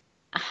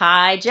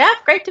 Hi,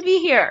 Jeff. Great to be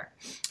here.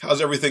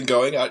 How's everything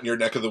going out in your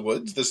neck of the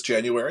woods this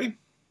January?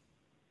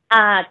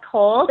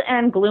 Cold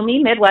and gloomy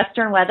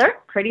Midwestern weather.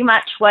 Pretty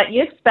much what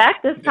you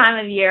expect this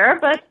time of year,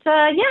 but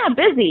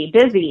busy.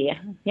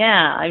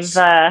 Yeah,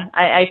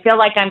 I feel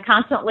like I'm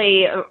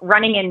constantly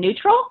running in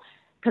neutral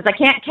because I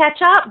can't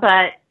catch up,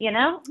 but Spring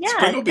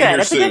it's good.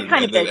 It's soon, a good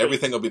kind and of busy. then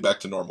everything will be back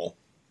to normal.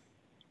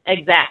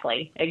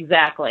 Exactly.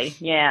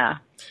 Yeah.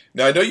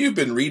 Now I know you've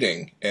been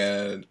reading,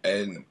 and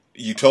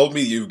you told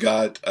me you've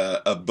got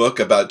a book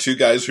about 2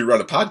 guys who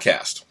run a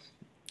podcast.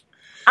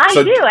 I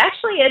do.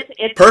 Actually,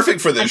 it's perfect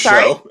for this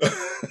show.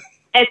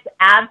 It's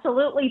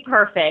absolutely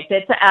perfect.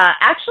 It's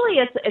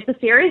it's a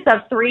series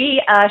of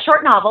 3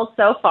 short novels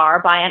so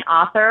far by an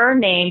author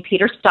named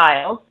Peter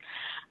Stiles.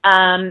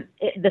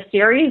 The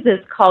series is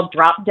called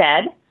Drop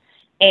Dead,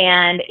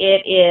 and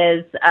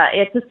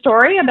it's a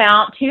story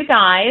about 2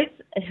 guys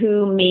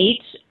who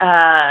meet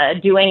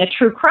doing a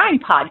true crime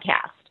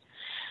podcast.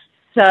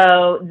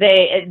 So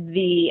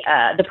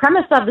the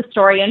premise of the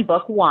story in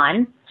book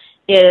 1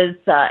 is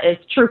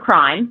true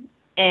crime,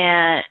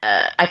 and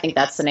I think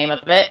that's the name of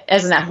it.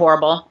 Isn't that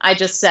horrible? I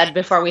just said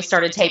before we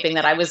started taping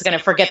that I was going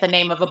to forget the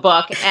name of a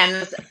book,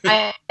 and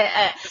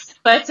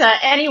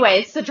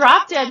anyway, it's the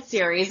Drop Dead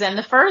series, and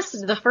the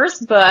first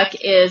book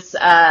is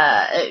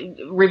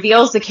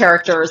reveals the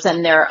characters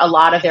and a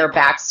lot of their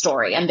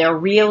backstory, and they're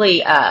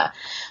really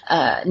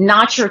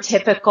not your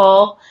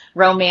typical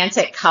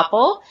romantic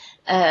couple.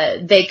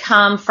 They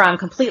come from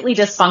completely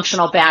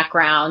dysfunctional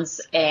backgrounds,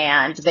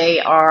 and they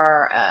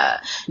are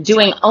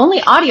doing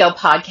only audio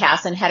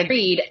podcasts, and had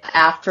agreed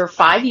after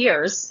 5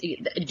 years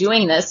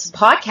doing this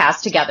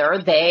podcast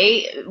together.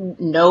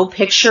 No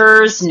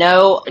pictures,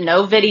 no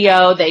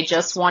video. They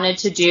just wanted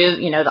to do,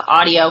 the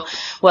audio.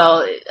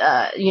 Well,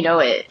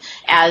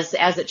 as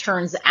it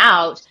turns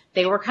out,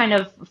 they were kind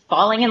of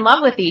falling in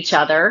love with each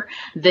other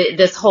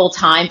this whole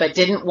time, but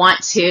didn't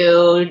want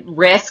to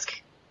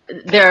risk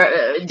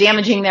their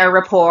damaging their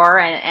rapport,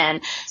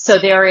 and so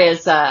there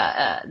is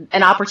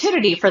an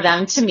opportunity for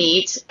them to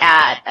meet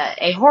at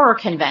a horror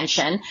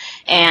convention,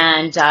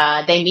 and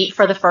they meet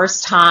for the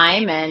first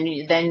time,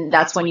 and then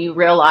that's when you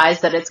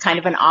realize that it's kind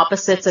of an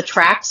opposites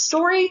attract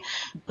story,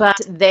 but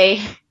they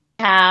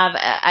have,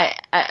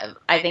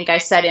 I think I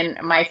said in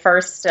my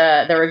first,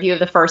 the review of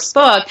the first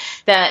book,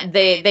 that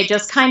they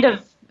just kind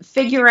of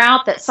figure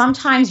out that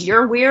sometimes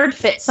your weird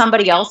fits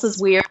somebody else's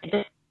weird.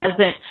 It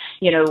doesn't,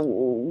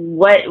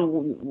 what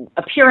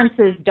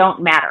appearances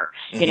don't matter.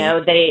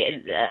 Mm-hmm.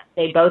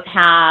 They both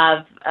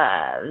have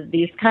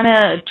these kind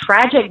of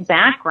tragic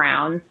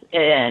backgrounds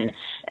in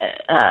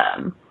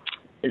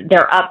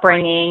their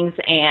upbringings,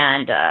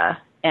 and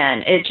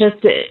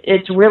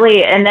it's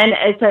really, and then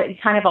it's a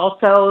kind of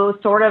also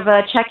sort of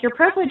a check your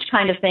privilege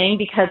kind of thing,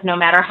 because no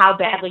matter how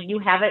badly you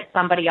have it,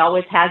 somebody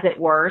always has it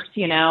worse,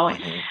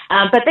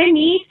 Mm-hmm. But they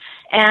meet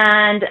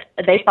and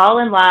they fall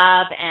in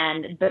love,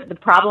 and the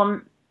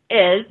problem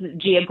is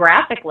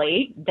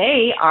geographically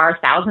they are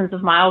thousands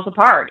of miles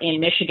apart in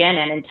Michigan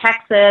and in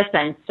Texas,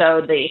 and so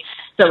the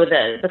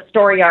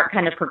story arc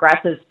kind of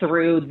progresses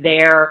through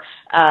their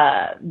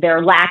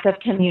lack of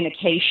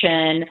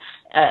communication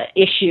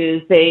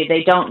issues.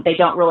 They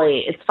don't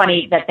really. It's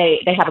funny that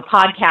they have a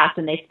podcast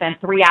and they spend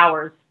 3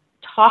 hours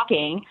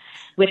talking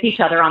with each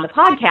other on the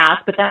podcast,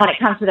 but then when it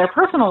comes to their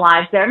personal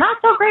lives, they're not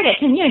so great at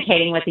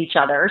communicating with each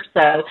other.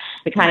 So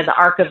the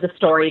arc of the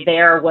story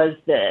there was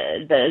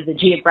the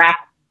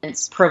geographic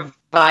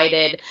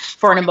provided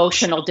for an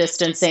emotional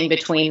distancing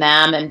between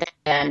them, and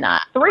then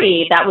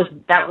 3 that was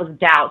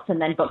doubts,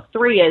 and then book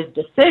 3 is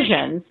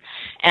decisions,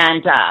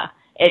 and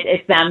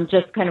it's them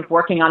just kind of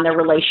working on their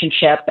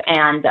relationship,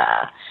 and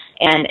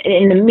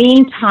in the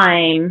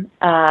meantime,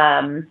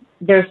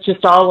 there's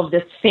just all of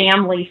this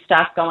family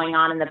stuff going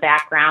on in the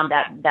background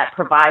that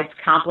provides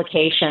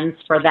complications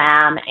for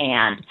them,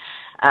 and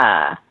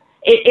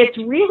it's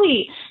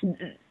really.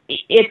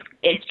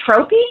 It's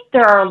tropey.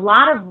 There are a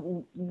lot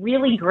of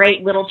really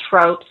great little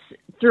tropes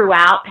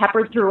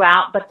peppered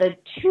throughout, but the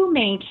 2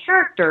 main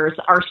characters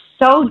are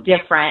so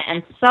different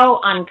and so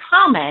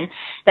uncommon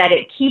that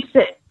it keeps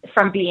it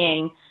from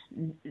being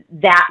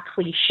that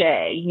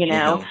cliche,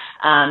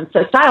 Mm-hmm.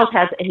 So Stiles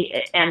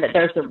and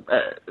there's a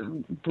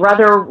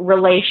brother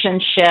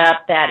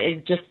relationship that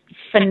is just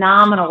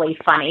phenomenally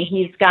funny.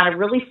 He's got a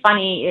really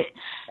funny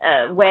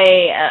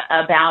way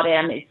about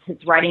him. His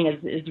writing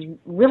is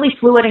really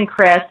fluid and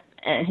crisp.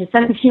 And his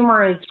sense of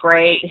humor is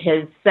great.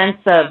 His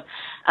sense of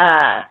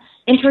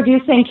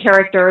introducing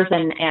characters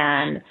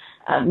and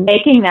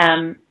making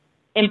them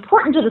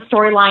important to the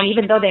storyline,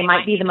 even though they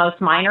might be the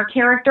most minor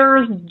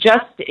characters,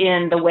 just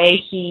in the way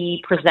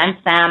he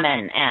presents them,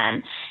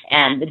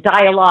 and the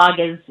dialogue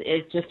is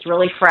just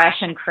really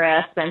fresh and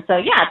crisp. And so,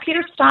 yeah,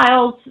 Peter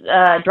Stiles'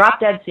 Drop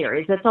Dead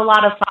series, it's a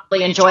lot of fun. I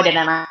really enjoyed it,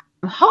 and I'm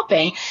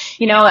hoping,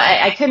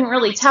 I couldn't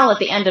really tell at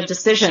the end of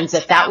Decisions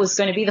if that was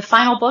going to be the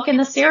final book in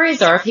the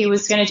series or if he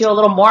was going to do a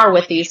little more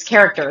with these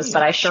characters,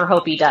 but I sure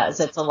hope he does.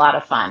 It's a lot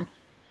of fun.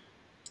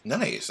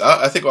 Nice.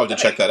 I think we'll have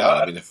to check that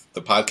out. I mean, if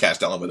the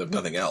podcast element, if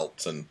nothing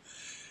else, and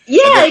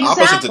exactly.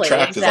 Opposites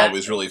Attract is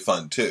always really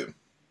fun too.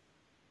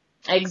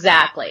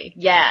 Exactly.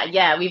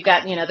 Yeah. We've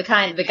got,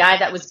 the guy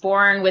that was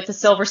born with a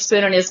silver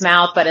spoon in his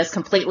mouth, but has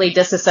completely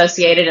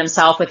disassociated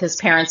himself with his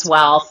parents'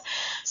 wealth.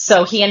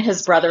 So he and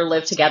his brother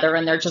live together,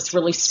 and they're just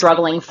really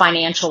struggling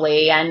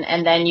financially.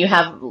 And then you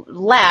have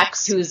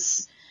Lex,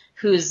 whose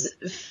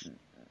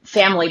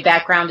family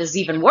background is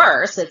even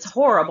worse. It's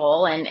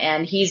horrible,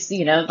 and he's,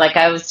 like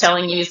I was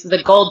telling you,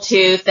 the gold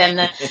tooth and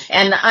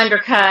the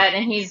undercut,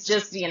 and he's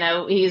just,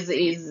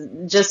 he's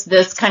just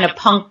this kind of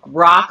punk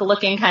rock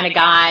looking kind of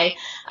guy.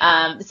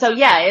 So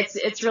yeah,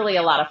 it's really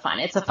a lot of fun.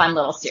 It's a fun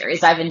little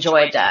series. I've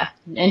enjoyed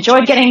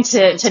getting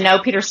to know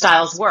Peter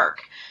Stiles'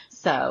 work.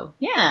 So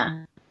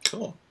yeah,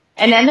 cool.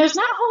 And then there's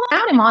not a whole lot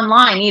about him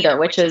online either,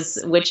 which is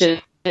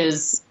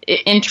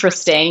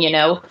interesting.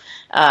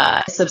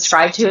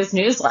 Subscribe to his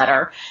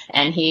newsletter,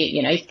 and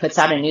he puts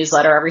out a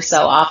newsletter every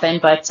so often,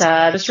 but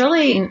there's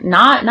really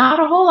not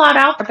a whole lot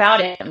out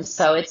about him.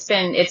 So it's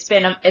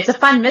a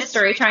fun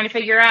mystery trying to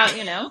figure out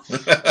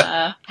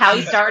how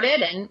he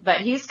started,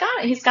 but he's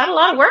got a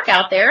lot of work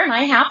out there, and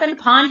I happened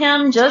upon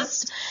him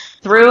just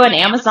through an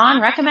Amazon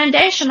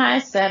recommendation. I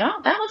said,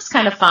 oh, that looks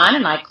kind of fun,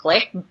 and I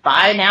clicked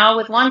buy now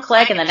with one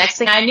click, and the next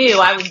thing I knew,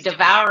 I was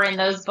devouring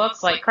those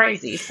books like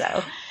crazy.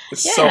 So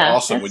it's so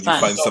awesome when you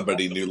find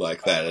somebody new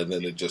like that, and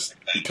then it just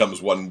becomes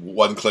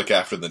one click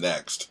after the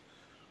next.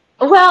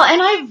 Well,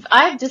 and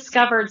I've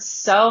discovered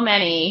so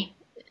many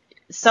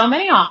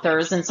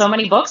authors and so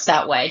many books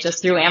that way,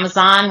 just through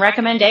Amazon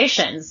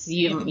recommendations.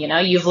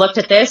 You've looked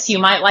at this, you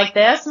might like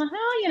this, and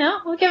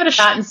we'll give it a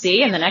shot and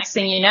see. And the next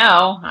thing you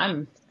know,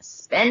 I'm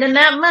spending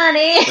that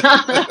money.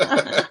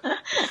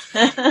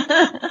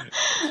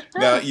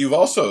 Now, you've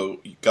also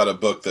got a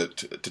book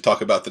to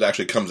talk about that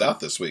actually comes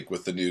out this week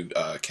with the new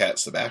cat,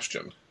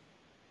 Sebastian.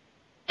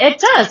 It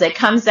does. It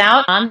comes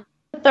out on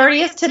the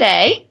 30th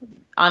today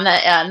on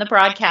the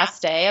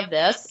broadcast day of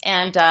this.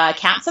 And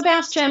Kat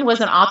Sebastian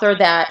was an author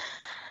that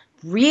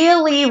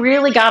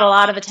really got a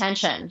lot of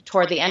attention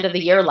toward the end of the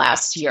year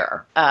last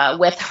year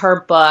with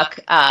her book,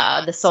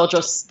 The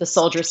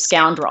Soldier's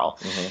Scoundrel.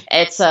 Mm-hmm.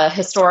 It's a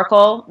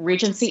historical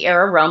Regency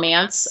era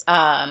romance,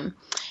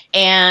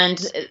 and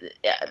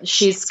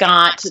she's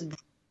got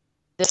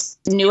this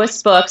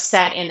newest book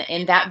set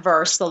in that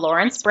verse, The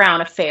Lawrence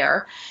Brown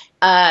Affair,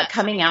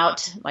 coming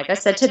out, like I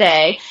said,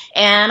 today.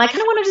 And I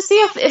kind of wanted to see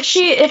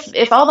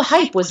if all the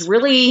hype was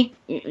really,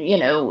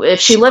 if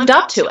she lived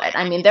up to it.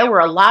 I mean, there were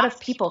a lot of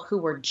people who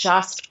were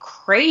just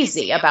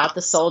crazy about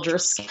The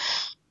Soldier's.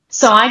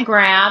 So I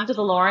grabbed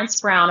The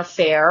Lawrence Brown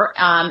Affair.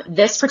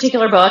 This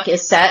particular book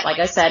is set, like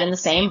I said, in the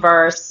same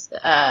verse.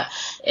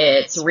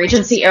 It's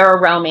Regency era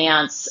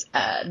romance.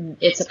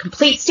 It's a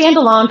complete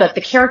standalone, but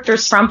the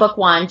characters from book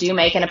 1 do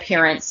make an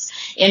appearance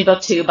in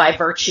book 2 by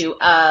virtue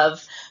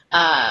of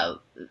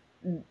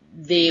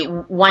the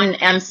one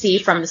MC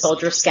from The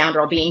Soldier's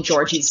Scoundrel being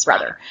Georgie's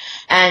brother.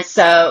 And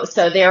so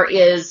there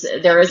is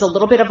a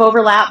little bit of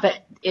overlap, but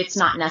it's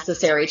not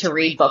necessary to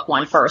read book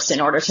 1 first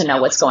in order to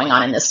know what's going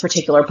on in this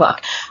particular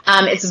book.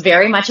 It's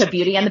very much a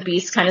Beauty and the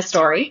Beast kind of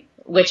story,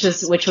 which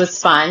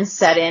was fun,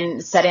 set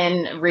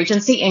in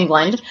Regency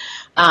England.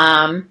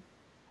 And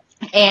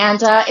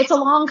it's a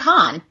long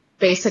con,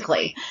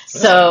 basically.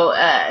 So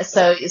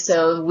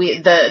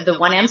the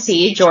one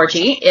MC,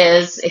 Georgie,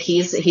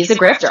 he's a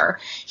grifter.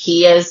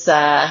 He's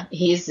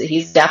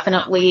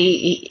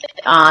definitely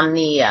on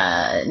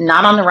the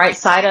not on the right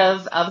side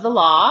of the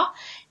law.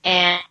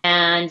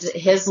 And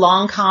his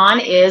long con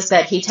is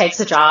that he takes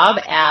a job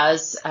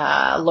as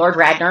Lord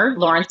Radnor,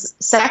 Lawrence's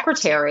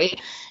secretary,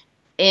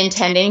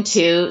 intending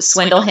to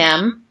swindle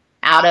him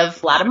out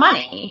of a lot of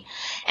money.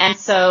 And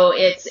so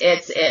it's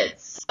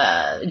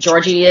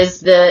Georgie is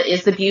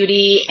the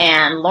beauty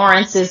and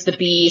Lawrence is the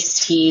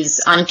beast.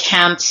 He's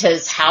unkempt.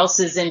 His house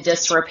is in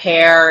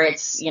disrepair.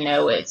 It's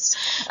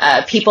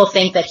people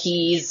think that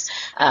he's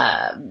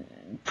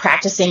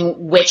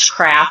practicing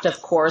witchcraft,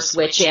 of course,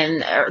 which in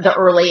the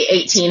early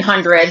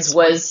 1800s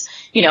was,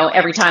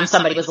 every time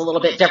somebody was a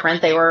little bit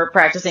different, they were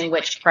practicing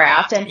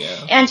witchcraft.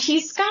 And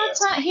he's got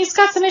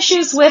some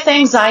issues with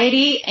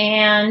anxiety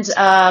and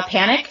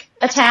panic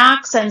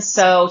attacks, and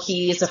so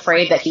he's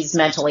afraid that he's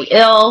mentally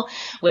ill,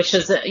 which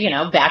is,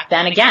 back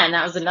then, again,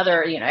 that was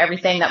another,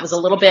 everything that was a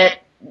little bit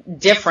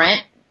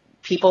different.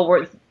 People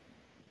were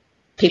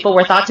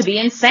thought to be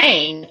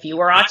insane. If you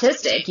were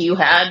autistic, you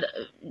had,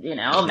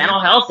 a mental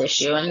health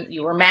issue and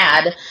you were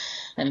mad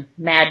and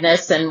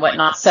madness and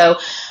whatnot. So,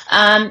 so it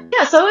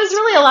was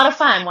really a lot of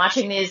fun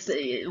watching the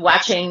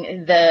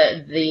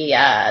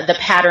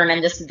pattern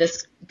and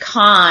this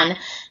con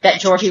that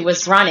Georgie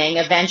was running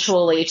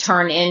eventually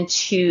turn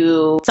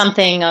into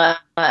something,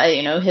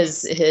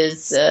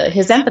 his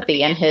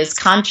empathy and his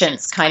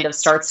conscience kind of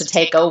starts to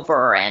take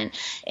over and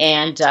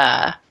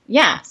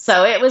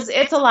so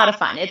it's a lot of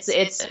fun.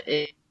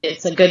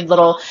 It's a good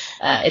little,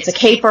 it's a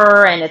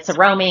caper and it's a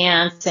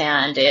romance,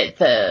 and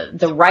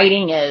the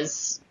writing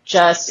is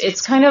just,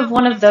 it's kind of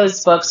one of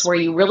those books where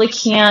you really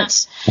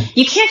can't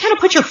kind of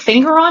put your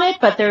finger on it,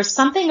 but there's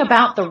something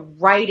about the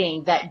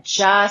writing that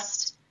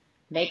just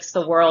makes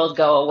the world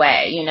go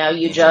away.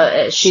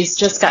 She's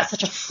just got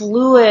such a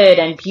fluid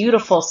and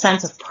beautiful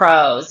sense of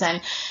prose,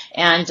 and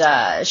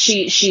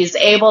she's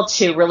able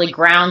to really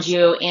ground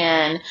you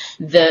in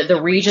the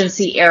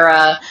Regency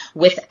era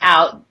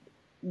without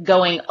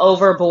going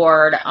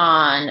overboard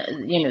on,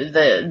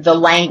 the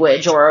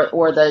language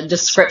or the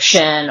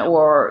description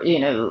or,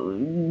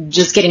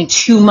 just getting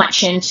too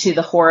much into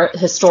the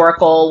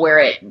historical where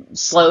it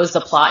slows the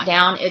plot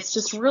down. It's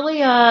just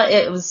really,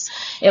 it was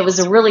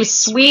a really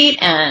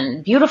sweet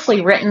and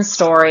beautifully written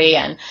story.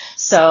 And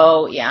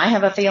so, I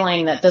have a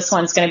feeling that this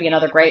one's going to be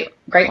another great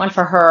one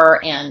for her.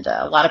 And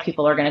a lot of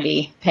people are going to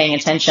be paying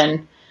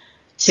attention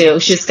to.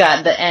 She's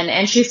got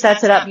and she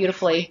sets it up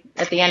beautifully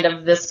at the end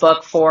of this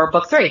book for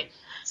book 3.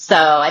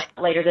 So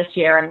later this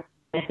year, and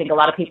I think a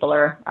lot of people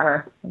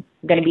are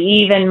going to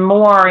be even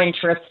more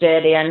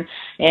interested in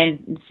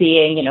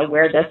seeing,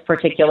 where this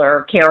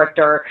particular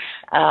character,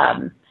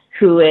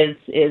 who is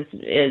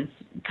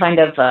kind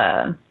of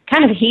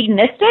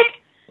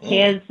hedonistic.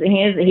 He's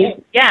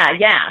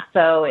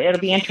So it'll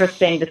be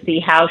interesting to see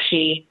how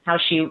she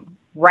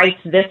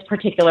writes this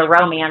particular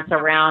romance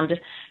around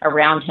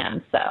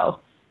him. So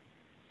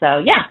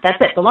that's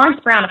it. The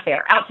Lawrence Brown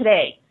Affair, out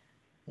today.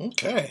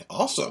 Okay,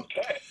 awesome.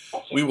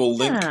 We will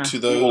link to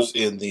those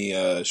in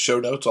the show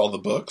notes, all the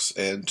books,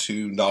 and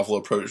to Novel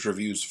Approach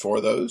reviews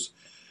for those.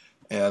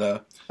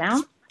 And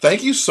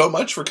thank you so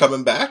much for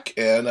coming back,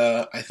 and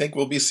I think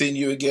we'll be seeing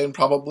you again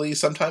probably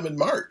sometime in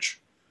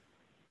March.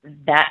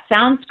 That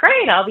sounds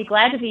great. I'll be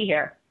glad to be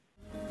here.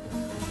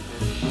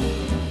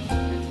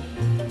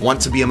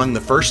 Want to be among the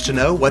first to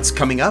know what's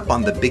coming up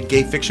on the Big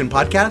Gay Fiction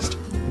Podcast?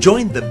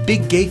 Join the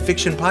Big Gay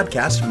Fiction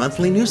Podcast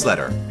monthly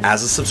newsletter.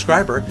 As a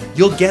subscriber,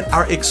 you'll get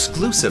our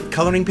exclusive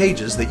coloring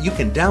pages that you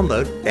can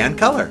download and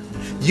color.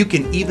 You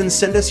can even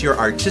send us your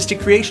artistic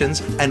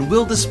creations and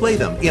we'll display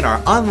them in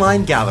our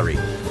online gallery.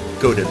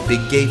 Go to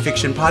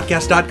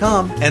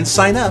biggayfictionpodcast.com and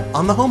sign up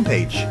on the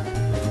homepage.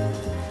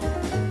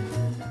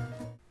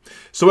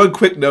 So one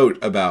quick note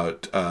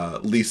about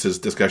Lisa's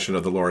discussion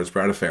of the Lawrence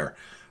Brown affair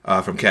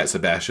from Cat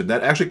Sebastian.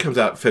 That actually comes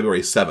out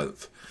February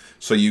 7th.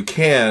 So you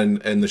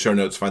can, in the show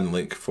notes, find the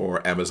link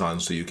for Amazon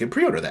so you can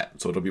pre-order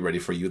that. So it'll be ready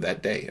for you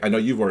that day. I know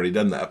you've already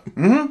done that.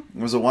 Mm-hmm.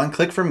 It was a one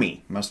click for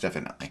me, most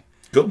definitely.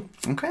 Cool.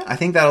 Okay, I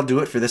think that'll do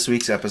it for this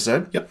week's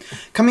episode. Yep.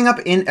 Coming up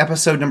in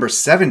episode number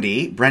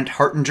 70, Brent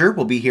Hartinger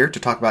will be here to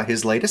talk about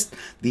his latest,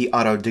 The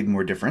Otto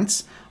Digmore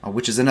Difference,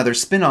 which is another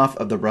spin-off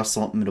of the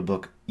Russell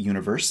Middlebrook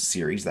Universe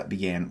series that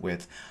began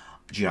with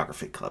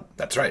Geography Club.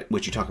 That's right.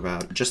 Which you talked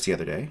about just the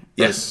other day.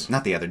 Yes.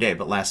 Not the other day,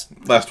 but last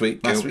week. Last week,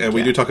 and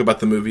we do talk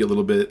about the movie a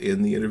little bit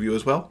in the interview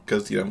as well,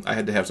 because, I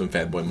had to have some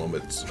fanboy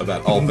moments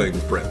about all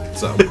things Brent,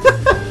 so...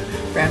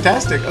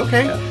 Fantastic.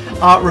 Okay.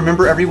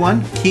 Remember,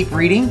 everyone, keep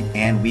reading,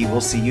 and we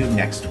will see you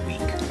next week.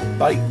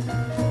 Bye.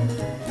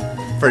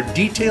 For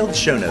detailed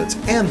show notes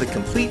and the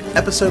complete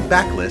episode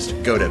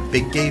backlist, go to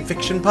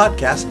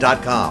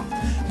biggayfictionpodcast.com.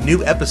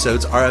 New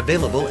episodes are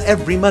available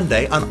every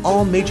Monday on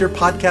all major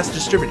podcast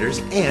distributors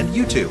and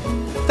YouTube.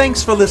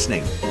 Thanks for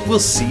listening. We'll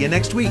see you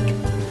next week.